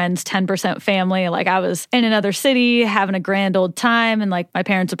 90% friends, 10% family. Like I was in another city having a grand old time and like my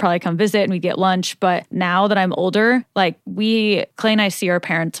parents would probably come visit and we'd get lunch. But now that I'm older, like Clay and I see our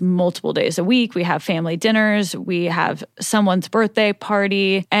parents multiple days a week. We have family dinners. We have someone's birthday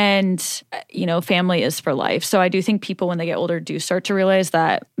party, and family is for life. So I do think people, when they get older, do start to realize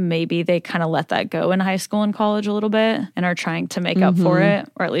that maybe they kind of let that go in high school and college a little bit and are trying to make up for it,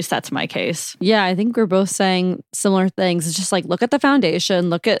 or at least that's my case. Yeah, I think we're both saying similar things. It's just like, look at the foundation,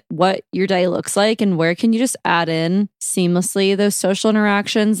 look at what your day looks like, and where can you just add in seamlessly those social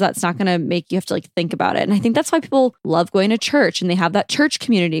interactions that's not going to make you have to like think about it. And I think that's why people love going to church and they have that church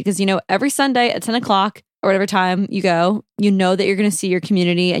community because, every Sunday at 10 o'clock or whatever time you go, you know that you're going to see your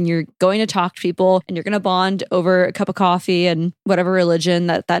community and you're going to talk to people and you're going to bond over a cup of coffee and whatever religion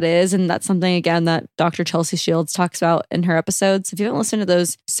that is. And that's something, again, that Dr. Chelsea Shields talks about in her episodes. If you haven't listened to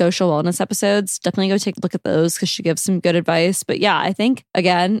those social wellness episodes, definitely go take a look at those because she gives some good advice. But yeah, I think,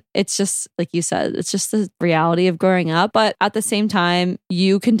 again, it's just like you said, it's just the reality of growing up. But at the same time,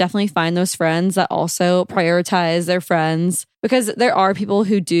 you can definitely find those friends that also prioritize their friends, because there are people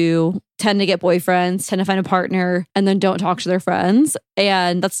who do tend to get boyfriends, tend to find a partner, and then don't talk to their friends.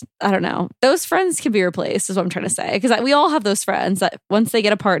 And that's, I don't know, those friends can be replaced is what I'm trying to say. Because we all have those friends that once they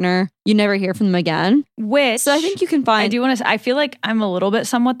get a partner, you never hear from them again. So I think you can find... I feel like I'm a little bit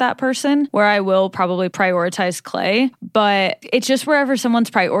somewhat that person where I will probably prioritize Clay, but it's just wherever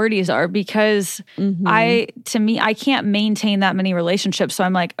someone's priorities are, because I can't maintain that many relationships. So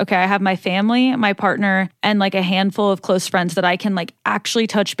I'm like, okay, I have my family, my partner, and like a handful of close friends that I can like actually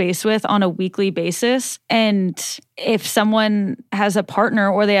touch base with on a weekly basis. And if someone has a partner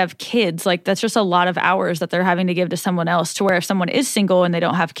or they have kids, like that's just a lot of hours that they're having to give to someone else, to where if someone is single and they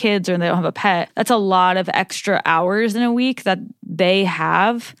don't have kids or they don't have a pet, that's a lot of extra hours in a week that they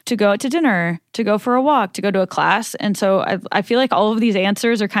have to go out to dinner, to go for a walk, to go to a class. And so I feel like all of these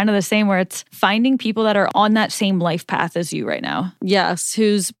answers are kind of the same, where it's finding people that are on that same life path as you right now. Yes,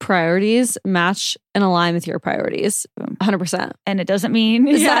 whose priorities match and align with your priorities. 100%. And it doesn't mean...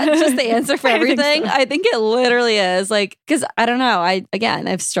 Is that just the answer for everything? So. I think it literally is. Like, because I don't know.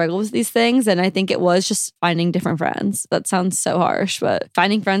 I've struggled with these things, and I think it was just finding different friends. That sounds so harsh, but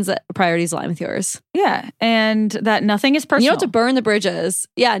finding friends that priorities align with yours. Yeah. And that nothing is personal. You don't have to burn the bridges.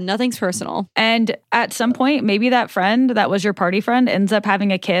 Yeah, nothing's personal. And at some point, maybe that friend that was your party friend ends up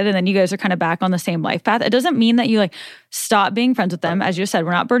having a kid and then you guys are kind of back on the same life path. It doesn't mean that you like stop being friends with them. As you said,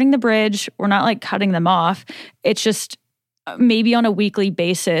 we're not burning the bridge. We're not like cutting them off. It's just maybe on a weekly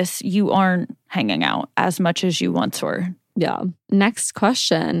basis, you aren't hanging out as much as you once were. Yeah. Next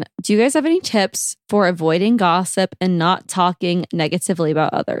question. Do you guys have any tips for avoiding gossip and not talking negatively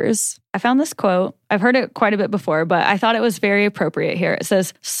about others? I found this quote. I've heard it quite a bit before, but I thought it was very appropriate here. It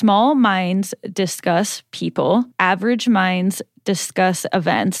says, small minds discuss people, average minds discuss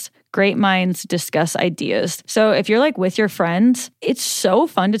events, great minds discuss ideas. So if you're like with your friends, it's so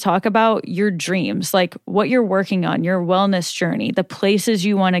fun to talk about your dreams, like what you're working on, your wellness journey, the places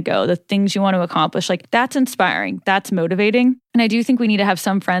you want to go, the things you want to accomplish. Like that's inspiring. That's motivating. And I do think we need to have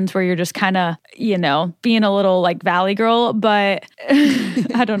some friends where you're just kind of, being a little like valley girl, but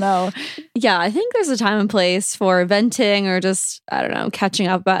I don't know. Yeah, I think there's a time and place for venting or just, I don't know, catching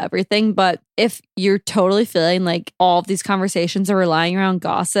up about everything. But if you're totally feeling like all of these conversations are relying around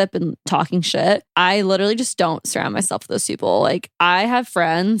gossip and talking shit, I literally just don't surround myself with those people. Like I have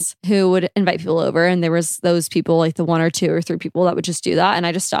friends who would invite people over and there was those people, like the 1 or 2 or 3 people that would just do that. And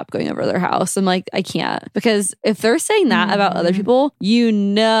I just stopped going over to their house. I'm like, I can't, because if they're saying that about other people,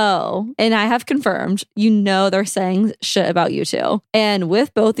 and I have confirmed, they're saying shit about you too. And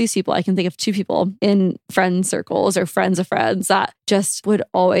with both these people, I can think of 2 people in friend circles or friends of friends that just would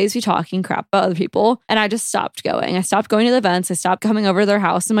always be talking crap about other people. And I just stopped going. I stopped going to the events. I stopped coming over to their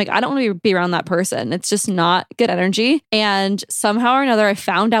house. I'm like, I don't want to be around that person. It's just not good energy. And somehow or another, I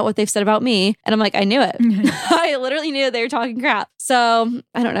found out what they've said about me. And I'm like, I knew it. I literally knew they were talking crap. So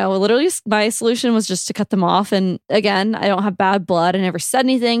I don't know. Literally, my solution was just to cut them off. And again, I don't have bad blood. I never said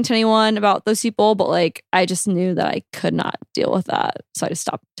anything to anyone about those people, but like, I just knew that I could not deal with that. So I just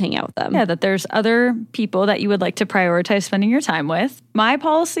stopped hanging out with them. Yeah, that there's other people that you would like to prioritize spending your time with. My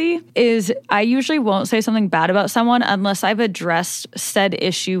policy is I usually won't say something bad about someone unless I've addressed said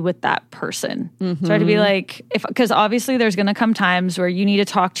issue with that person. Mm-hmm. So I'd be like, because obviously there's going to come times where you need to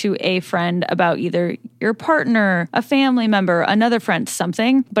talk to a friend about either your partner, a family member, another friend,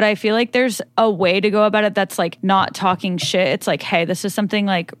 something. But I feel like there's a way to go about it that's like not talking shit. It's like, hey, this is something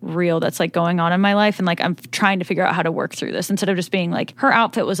like real that's like going on in my life. And like, I'm trying to figure out how to work through this instead of just being like, her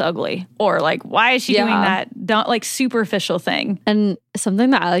outfit was ugly or like, why is she doing that? Don't like superficial thing. And something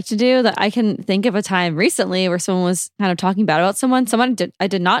that I like to do that I can think of a time recently where someone was kind of talking bad about someone I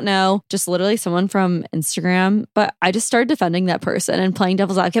did not know, just literally someone from Instagram, but I just started defending that person and playing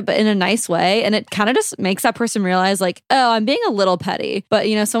devil's advocate, but in a nice way. And it kind of just makes that person realize like, oh, I'm being a little petty, but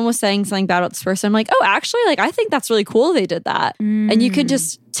someone was saying something bad about this person. I'm like, oh, actually, like, I think that's really cool they did that. And you can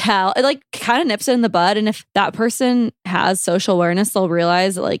just tell, it like kind of nips it in the bud. And if that person has social awareness, they'll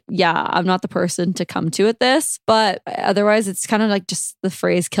realize like, yeah, I'm not the person to come to at this. But otherwise, it's kind of like just the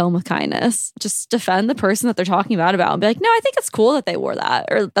phrase kill them with kindness. Just defend the person that they're talking about and be like, no, I think it's cool that they wore that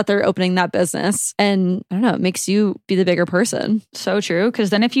or that they're opening that business. And I don't know, it makes you be the bigger person. So true.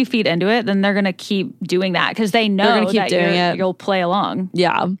 Because then if you feed into it, then they're going to keep doing that because they know that you'll play along.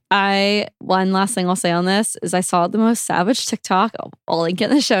 Yeah. One last thing I'll say on this is I saw the most savage TikTok. I'll link it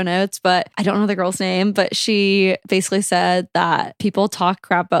in the show notes, but I don't know the girl's name, but she basically said that people talk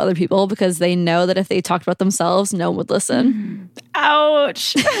crap about other people because they know that if they talked about themselves, no one would listen.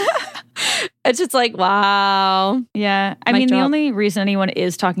 Ouch. It's just like, wow. Yeah. I mean, the only reason anyone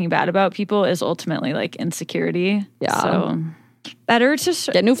is talking bad about people is ultimately like insecurity. Yeah. So better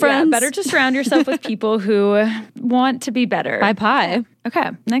to get new friends. Yeah, better to surround yourself with people who want to be better. Bye pie.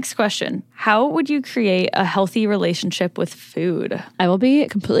 Okay, next question. How would you create a healthy relationship with food? I will be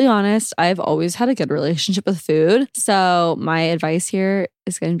completely honest. I've always had a good relationship with food. So my advice here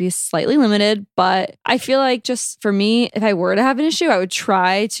is going to be slightly limited, but I feel like just for me, if I were to have an issue, I would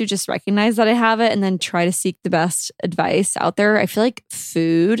try to just recognize that I have it and then try to seek the best advice out there. I feel like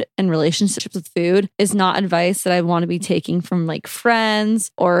food and relationships with food is not advice that I want to be taking from like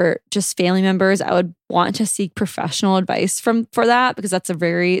friends or just family members. I would want to seek professional advice for that because that's a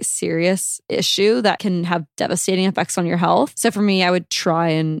very serious issue that can have devastating effects on your health. So for me, I would try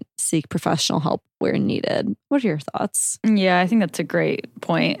and seek professional help where needed. What are your thoughts? Yeah, I think that's a great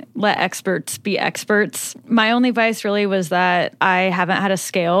point. Let experts be experts. My only advice really was that I haven't had a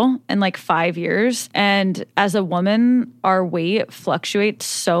scale in like 5 years. And as a woman, our weight fluctuates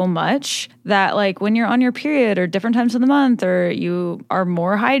so much that like when you're on your period or different times of the month or you are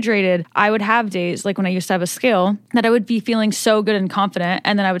more hydrated, I would have days like when I used to have a scale that I would be feeling so good and confident.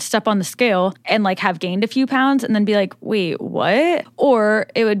 And then I would step on the scale and like have gained a few pounds and then be like, wait, what? Or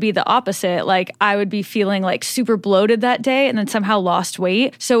it would be the opposite. Like I I would be feeling like super bloated that day and then somehow lost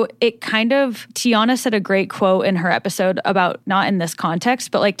weight. So it kind of, Tiana said a great quote in her episode about, not in this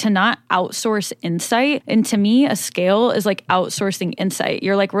context, but like to not outsource insight. And to me, a scale is like outsourcing insight.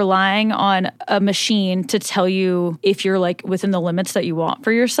 You're like relying on a machine to tell you if you're like within the limits that you want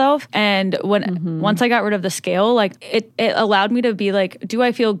for yourself. And once I got rid of the scale, like it allowed me to be like, do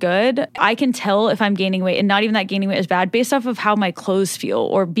I feel good? I can tell if I'm gaining weight, and not even that gaining weight is bad, based off of how my clothes feel,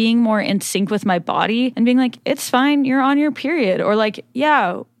 or being more in sync with my body and being like, it's fine, you're on your period. Or like,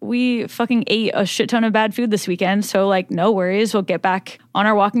 yeah, we fucking ate a shit ton of bad food this weekend. So like, no worries. We'll get back on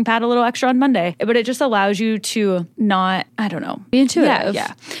our walking pad a little extra on Monday. But it just allows you to not, I don't know. Be intuitive.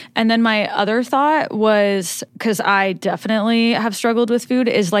 Yeah. And then my other thought was, because I definitely have struggled with food,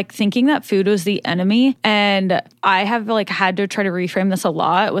 is like thinking that food was the enemy. And I have like had to try to reframe this a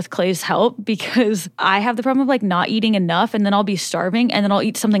lot with Clay's help, because I have the problem of like not eating enough, and then I'll be starving and then I'll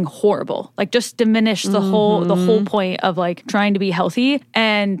eat something horrible. Like just diminish the whole point of like trying to be healthy.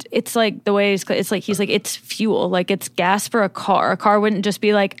 And it's like the way it's like, he's like, it's fuel. Like it's gas for a car. A car wouldn't just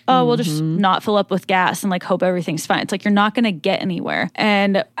be like, oh, we'll just not fill up with gas and like hope everything's fine. It's like, you're not going to get anywhere.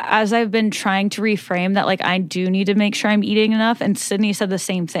 And as I've been trying to reframe that, like I do need to make sure I'm eating enough. And Sydney said the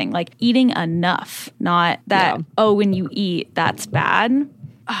same thing, like eating enough, not that, oh, when you eat, that's bad.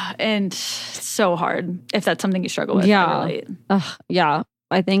 And so hard if that's something you struggle with. Yeah.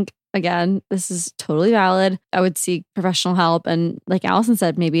 I think, again, this is totally valid. I would seek professional help. And like Allison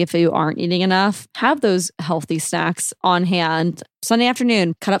said, maybe if you aren't eating enough, have those healthy snacks on hand. Sunday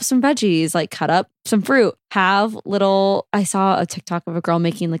afternoon, cut up some veggies, like cut up some fruit. Have little, I saw a TikTok of a girl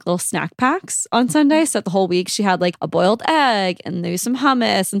making like little snack packs on Sunday. So that the whole week she had like a boiled egg and maybe some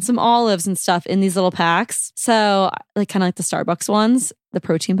hummus and some olives and stuff in these little packs. So like kind of like the Starbucks ones, the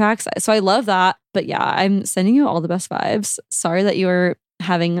protein packs. So I love that. But yeah, I'm sending you all the best vibes. Sorry that you were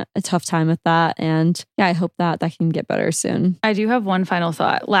having a tough time with that. And yeah, I hope that can get better soon. I do have one final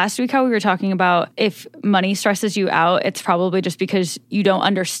thought. Last week, how we were talking about if money stresses you out, it's probably just because you don't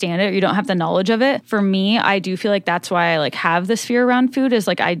understand it, or you don't have the knowledge of it. For me, I do feel like that's why I like have this fear around food, is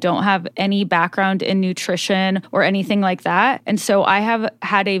like I don't have any background in nutrition or anything like that. And so I have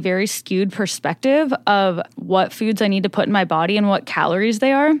had a very skewed perspective of what foods I need to put in my body and what calories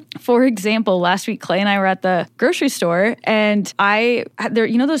they are. For example, last week, Clay and I were at the grocery store, and there,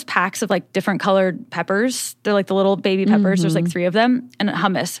 you know those packs of like different colored peppers? They're like the little baby peppers. There's like 3 of them, and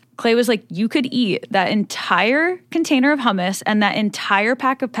hummus. Clay was like, you could eat that entire container of hummus and that entire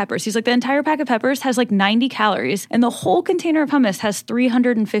pack of peppers. He's like, the entire pack of peppers has like 90 calories and the whole container of hummus has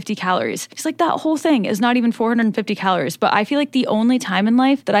 350 calories. He's like, that whole thing is not even 450 calories. But I feel like the only time in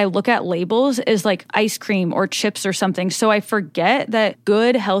life that I look at labels is like ice cream or chips or something. So I forget that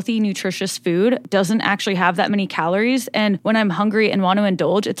good, healthy, nutritious food doesn't actually have that many calories. And when I'm hungry and want to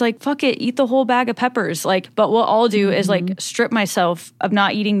indulge, it's like, fuck it, eat the whole bag of peppers. Like, but what I'll do is like strip myself of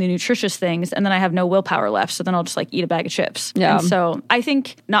not eating the nutritious things, and then I have no willpower left. So then I'll just like eat a bag of chips. Yeah. And so I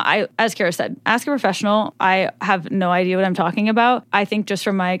think, as Kara said, ask a professional. I have no idea what I'm talking about. I think just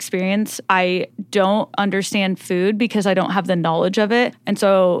from my experience, I don't understand food because I don't have the knowledge of it. And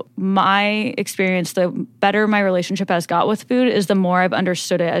so my experience, the better my relationship has got with food, is the more I've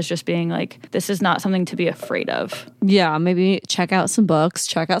understood it as just being like, this is not something to be afraid of. Yeah, maybe check out some books,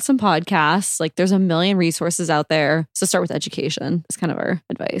 check out some podcasts. Like there's a million resources out there. So start with education. It's kind of our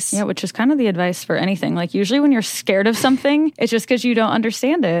advice. Yeah, which is kind of the advice for anything. Like usually when you're scared of something, it's just because you don't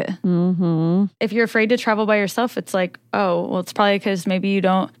understand it. If you're afraid to travel by yourself, it's like, oh, well, it's probably because maybe you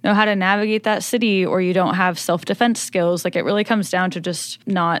don't know how to navigate that city, or you don't have self-defense skills. Like it really comes down to just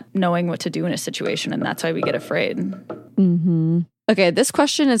not knowing what to do in a situation. And that's why we get afraid. Okay, this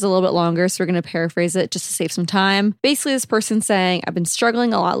question is a little bit longer, so we're going to paraphrase it just to save some time. Basically, this person's saying, I've been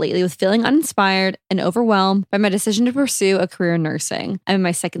struggling a lot lately with feeling uninspired and overwhelmed by my decision to pursue a career in nursing. I'm in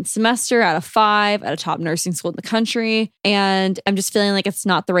my 2nd semester out of 5 at a top nursing school in the country, and I'm just feeling like it's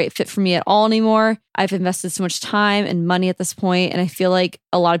not the right fit for me at all anymore. I've invested so much time and money at this point, and I feel like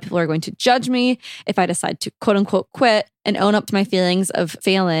a lot of people are going to judge me if I decide to quote unquote quit and own up to my feelings of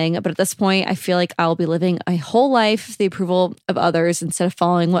failing. But at this point, I feel like I'll be living a whole life for the approval of others instead of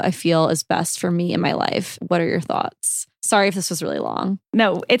following what I feel is best for me in my life. What are your thoughts? Sorry if this was really long.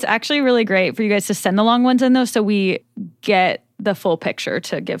 No, it's actually really great for you guys to send the long ones in though, so we get the full picture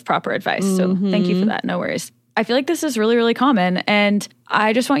to give proper advice. So thank you for that. No worries. I feel like this is really, really common. And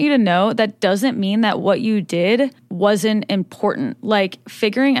I just want you to know that doesn't mean that what you did wasn't important. Like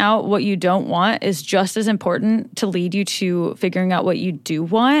figuring out what you don't want is just as important to lead you to figuring out what you do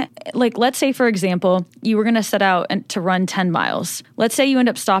want. Like let's say, for example, you were going to set out to run 10 miles. Let's say you end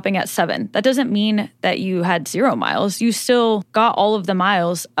up stopping at 7. That doesn't mean that you had 0 miles. You still got all of the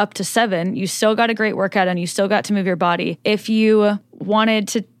miles up to 7. You still got a great workout and you still got to move your body. If you wanted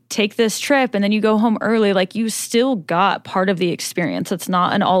to take this trip and then you go home early, like you still got part of the experience. It's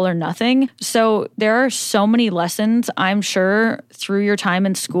not an all or nothing. So there are so many lessons, I'm sure, through your time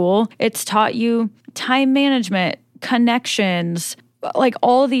in school. It's taught you time management, connections, like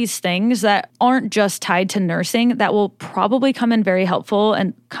all these things that aren't just tied to nursing that will probably come in very helpful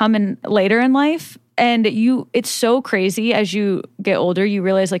and come in later in life. And it's so crazy as you get older, you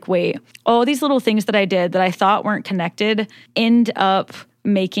realize like, wait, all these little things that I did that I thought weren't connected end up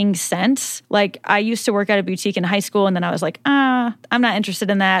making sense. Like I used to work at a boutique in high school and then I was like, I'm not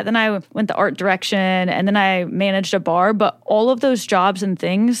interested in that. Then I went the art direction and then I managed a bar. But all of those jobs and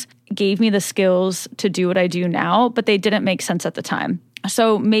things gave me the skills to do what I do now, but they didn't make sense at the time.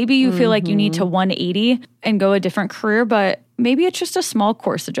 So maybe you feel like you need to 180 and go a different career, but maybe it's just a small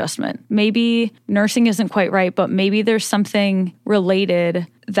course adjustment. Maybe nursing isn't quite right, but maybe there's something related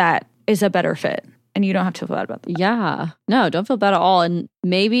that is a better fit. And you don't have to feel bad about that. Yeah. No, don't feel bad at all. And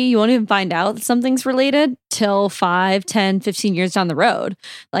maybe you won't even find out that something's related till 5, 10, 15 years down the road.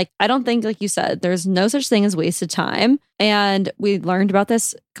 Like, I don't think, like you said, there's no such thing as wasted time. And we learned about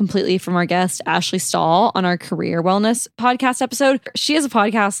this completely from our guest, Ashley Stahl, on our career wellness podcast episode. She has a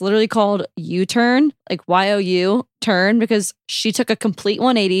podcast literally called U-Turn, like YOU turn, because she took a complete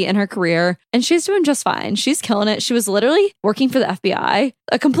 180 in her career and she's doing just fine. She's killing it. She was literally working for the FBI,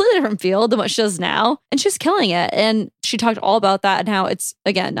 a completely different field than what she does now. And she's killing it. And she talked all about that and how it's,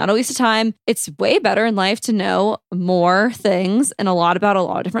 again, not a waste of time. It's way better in life to know more things and a lot about a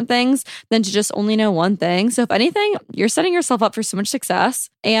lot of different things than to just only know one thing. So if anything, you're setting yourself up for so much success,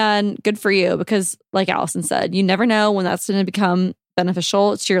 and good for you, because like Allison said, you never know when that's going to become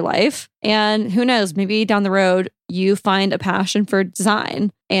beneficial to your life. And who knows, maybe down the road, you find a passion for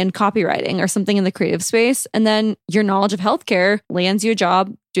design and copywriting or something in the creative space. And then your knowledge of healthcare lands you a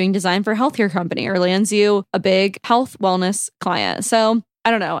job doing design for a healthcare company or lands you a big health wellness client. So I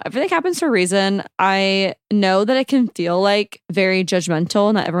don't know. Everything happens for a reason. I know that it can feel like very judgmental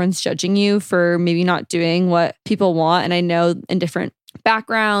and that everyone's judging you for maybe not doing what people want. And I know in different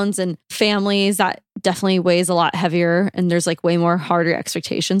backgrounds and families that definitely weighs a lot heavier, and there's like way more harder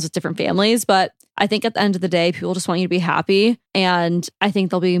expectations with different families. But I think at the end of the day, people just want you to be happy. And I think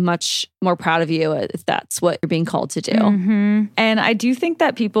they'll be much more proud of you if that's what you're being called to do. Mm-hmm. And I do think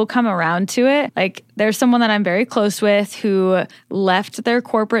that people come around to it. Like there's someone that I'm very close with who left their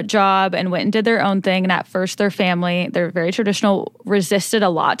corporate job and went and did their own thing. And at first their family, they're very traditional, resisted a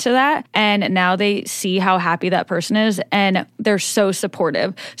lot to that. And now they see how happy that person is and they're so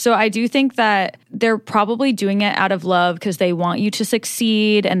supportive. So I do think that they're probably doing it out of love because they want you to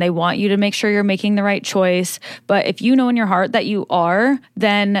succeed and they want you to make sure you're making the right choice. But if you know in your heart that you are,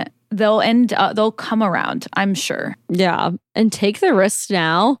 then they'll come around, I'm sure. Yeah. And take the risk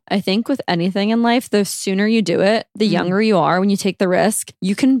now. I think with anything in life, the sooner you do it, the younger you are when you take the risk,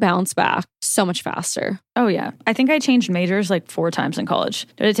 you can bounce back so much faster. Oh, yeah. I think I changed majors like 4 times in college.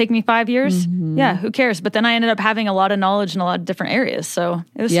 Did it take me 5 years? Mm-hmm. Yeah, who cares? But then I ended up having a lot of knowledge in a lot of different areas. So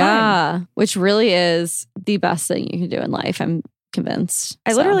it was fine. Which really is the best thing you can do in life. I'm convinced.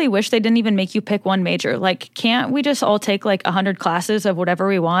 I literally wish they didn't even make you pick one major. Like, can't we just all take like 100 classes of whatever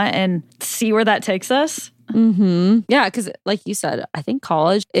we want and see where that takes us? Mm-hmm. Yeah, because like you said, I think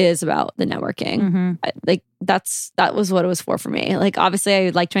college is about the networking. Mm-hmm. That was what it was for me. Like, obviously, I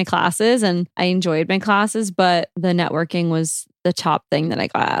liked my classes and I enjoyed my classes, but the networking was the top thing that I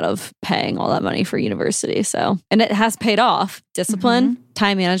got out of paying all that money for university. So, and it has paid off. Discipline,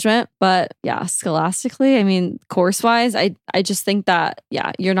 time management, but yeah, scholastically, I mean, course-wise, I just think that,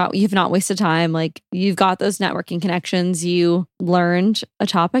 yeah, you've not wasted time. Like, you've got those networking connections. You learned a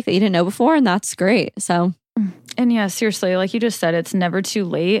topic that you didn't know before, and that's great. So, and yeah, seriously, like you just said, it's never too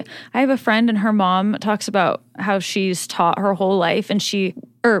late. I have a friend and her mom talks about how she's taught her whole life and she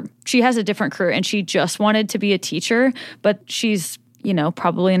has a different career and she just wanted to be a teacher, but she's,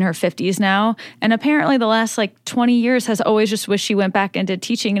 probably in her 50s now. And apparently the last like 20 years has always just wished she went back into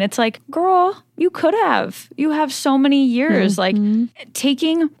teaching. And it's like, girl, you could have. You have so many years. Mm-hmm. Like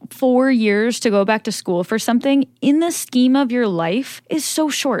taking 4 years to go back to school for something in the scheme of your life is so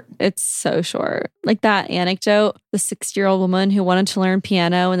short. It's so short. Like that anecdote, the 60-year-old woman who wanted to learn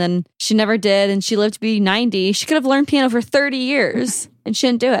piano and then she never did and she lived to be 90. She could have learned piano for 30 years and she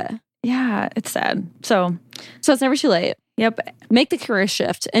didn't do it. Yeah, it's sad. So So it's never too late. Yep. Make the career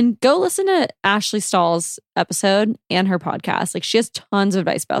shift and go listen to Ashley Stahl's episode and her podcast. Like, she has tons of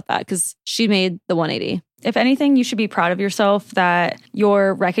advice about that because she made the 180. If anything, you should be proud of yourself that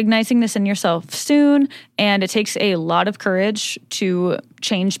you're recognizing this in yourself soon. And it takes a lot of courage to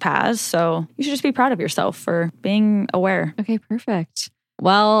change paths. So you should just be proud of yourself for being aware. Okay, perfect.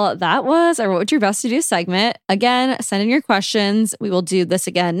 Well, that was our What Would Your Best to Do segment. Again, send in your questions. We will do this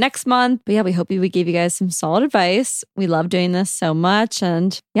again next month. But yeah, we hope we gave you guys some solid advice. We love doing this so much.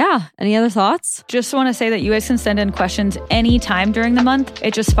 And yeah, any other thoughts? Just want to say that you guys can send in questions anytime during the month.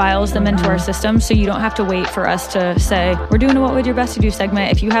 It just files them into our system. So you don't have to wait for us to say, we're doing a What Would Your Best to Do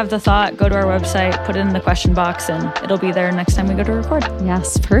segment. If you have the thought, go to our website, put it in the question box, and it'll be there next time we go to record.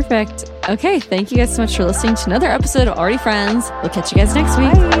 Yes, perfect. Okay, thank you guys so much for listening to another episode of Already Friends. We'll catch you guys next week.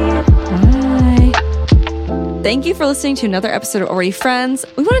 Bye. Bye. Thank you for listening to another episode of Already Friends.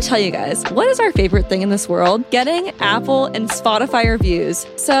 We want to tell you guys, what is our favorite thing in this world? Getting Apple and Spotify reviews.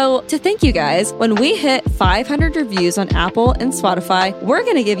 So to thank you guys, when we hit 500 reviews on Apple and Spotify, we're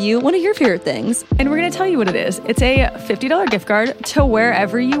going to give you one of your favorite things. And we're going to tell you what it is. It's a $50 gift card to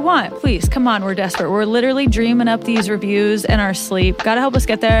wherever you want. Please, come on, we're desperate. We're literally dreaming up these reviews in our sleep. Got to help us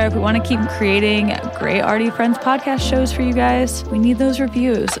get there. If we want to keep creating great Already Friends podcast shows for you guys, we need those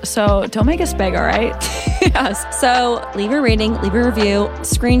reviews. So don't make us beg, all right? Yes. So leave a rating, leave a review,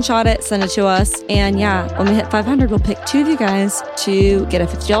 screenshot it, send it to us. And yeah, when we hit 500, we'll pick 2 of you guys to get a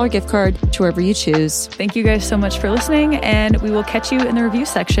 $50 gift card to wherever you choose. Thank you guys so much for listening, and we will catch you in the review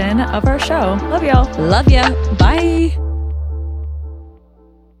section of our show. Love y'all. Love ya. Bye.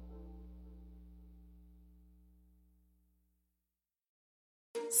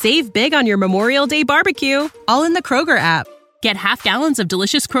 Save big on your Memorial Day barbecue, all in the Kroger app. Get half gallons of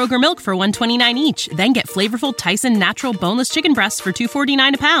delicious Kroger milk for $1.29 each. Then get flavorful Tyson natural boneless chicken breasts for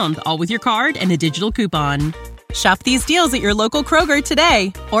 $2.49 a pound, all with your card and a digital coupon. Shop these deals at your local Kroger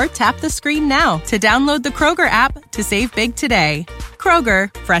today, or tap the screen now to download the Kroger app to save big today.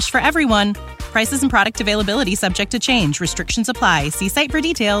 Kroger, fresh for everyone. Prices and product availability subject to change. Restrictions apply. See site for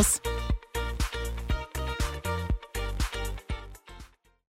details.